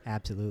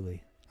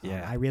 Absolutely.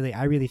 Yeah. I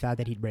really thought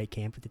that he'd break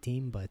camp with the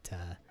team, but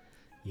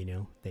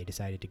they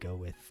decided to go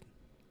with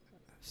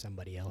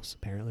somebody else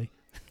apparently.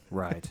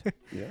 Right.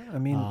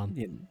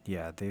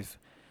 Yeah.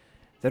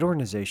 That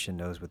organization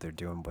knows what they're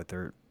doing, but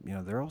they're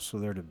also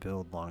there to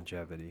build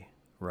longevity,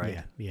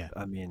 right? Yeah.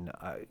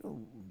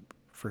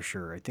 For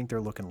sure. I think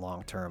they're looking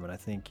long term, and I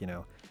think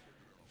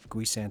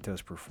Gui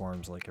Santos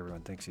performs like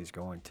everyone thinks he's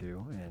going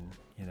to, and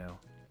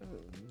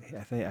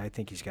I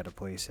think he's got a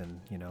place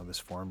in this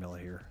formula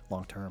here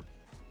long term.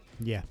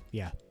 Yeah,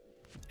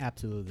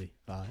 absolutely.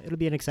 It'll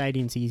be an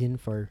exciting season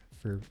for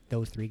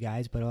those 3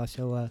 guys, but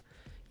also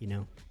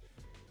the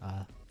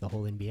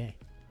whole NBA.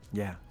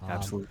 Yeah,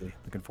 absolutely.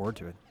 Looking forward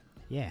to it.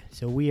 Yeah,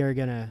 so we are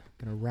gonna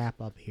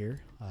wrap up here.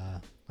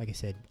 Like I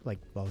said, like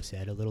Bo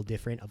said, a little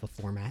different of a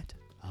format.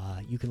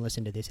 You can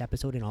listen to this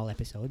episode and all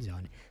episodes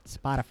on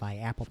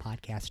Spotify, Apple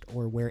Podcast,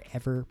 or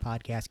wherever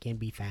podcasts can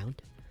be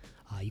found.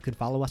 You can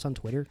follow us on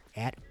Twitter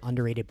at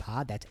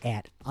 @underratedpod. That's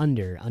at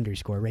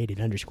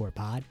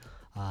 _rated_pod.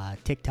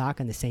 TikTok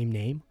on the same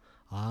name.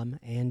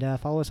 And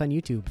follow us on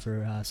YouTube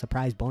for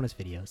surprise bonus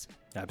videos.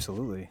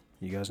 Absolutely.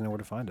 You guys know where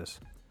to find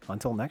us.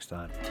 Until next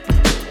time.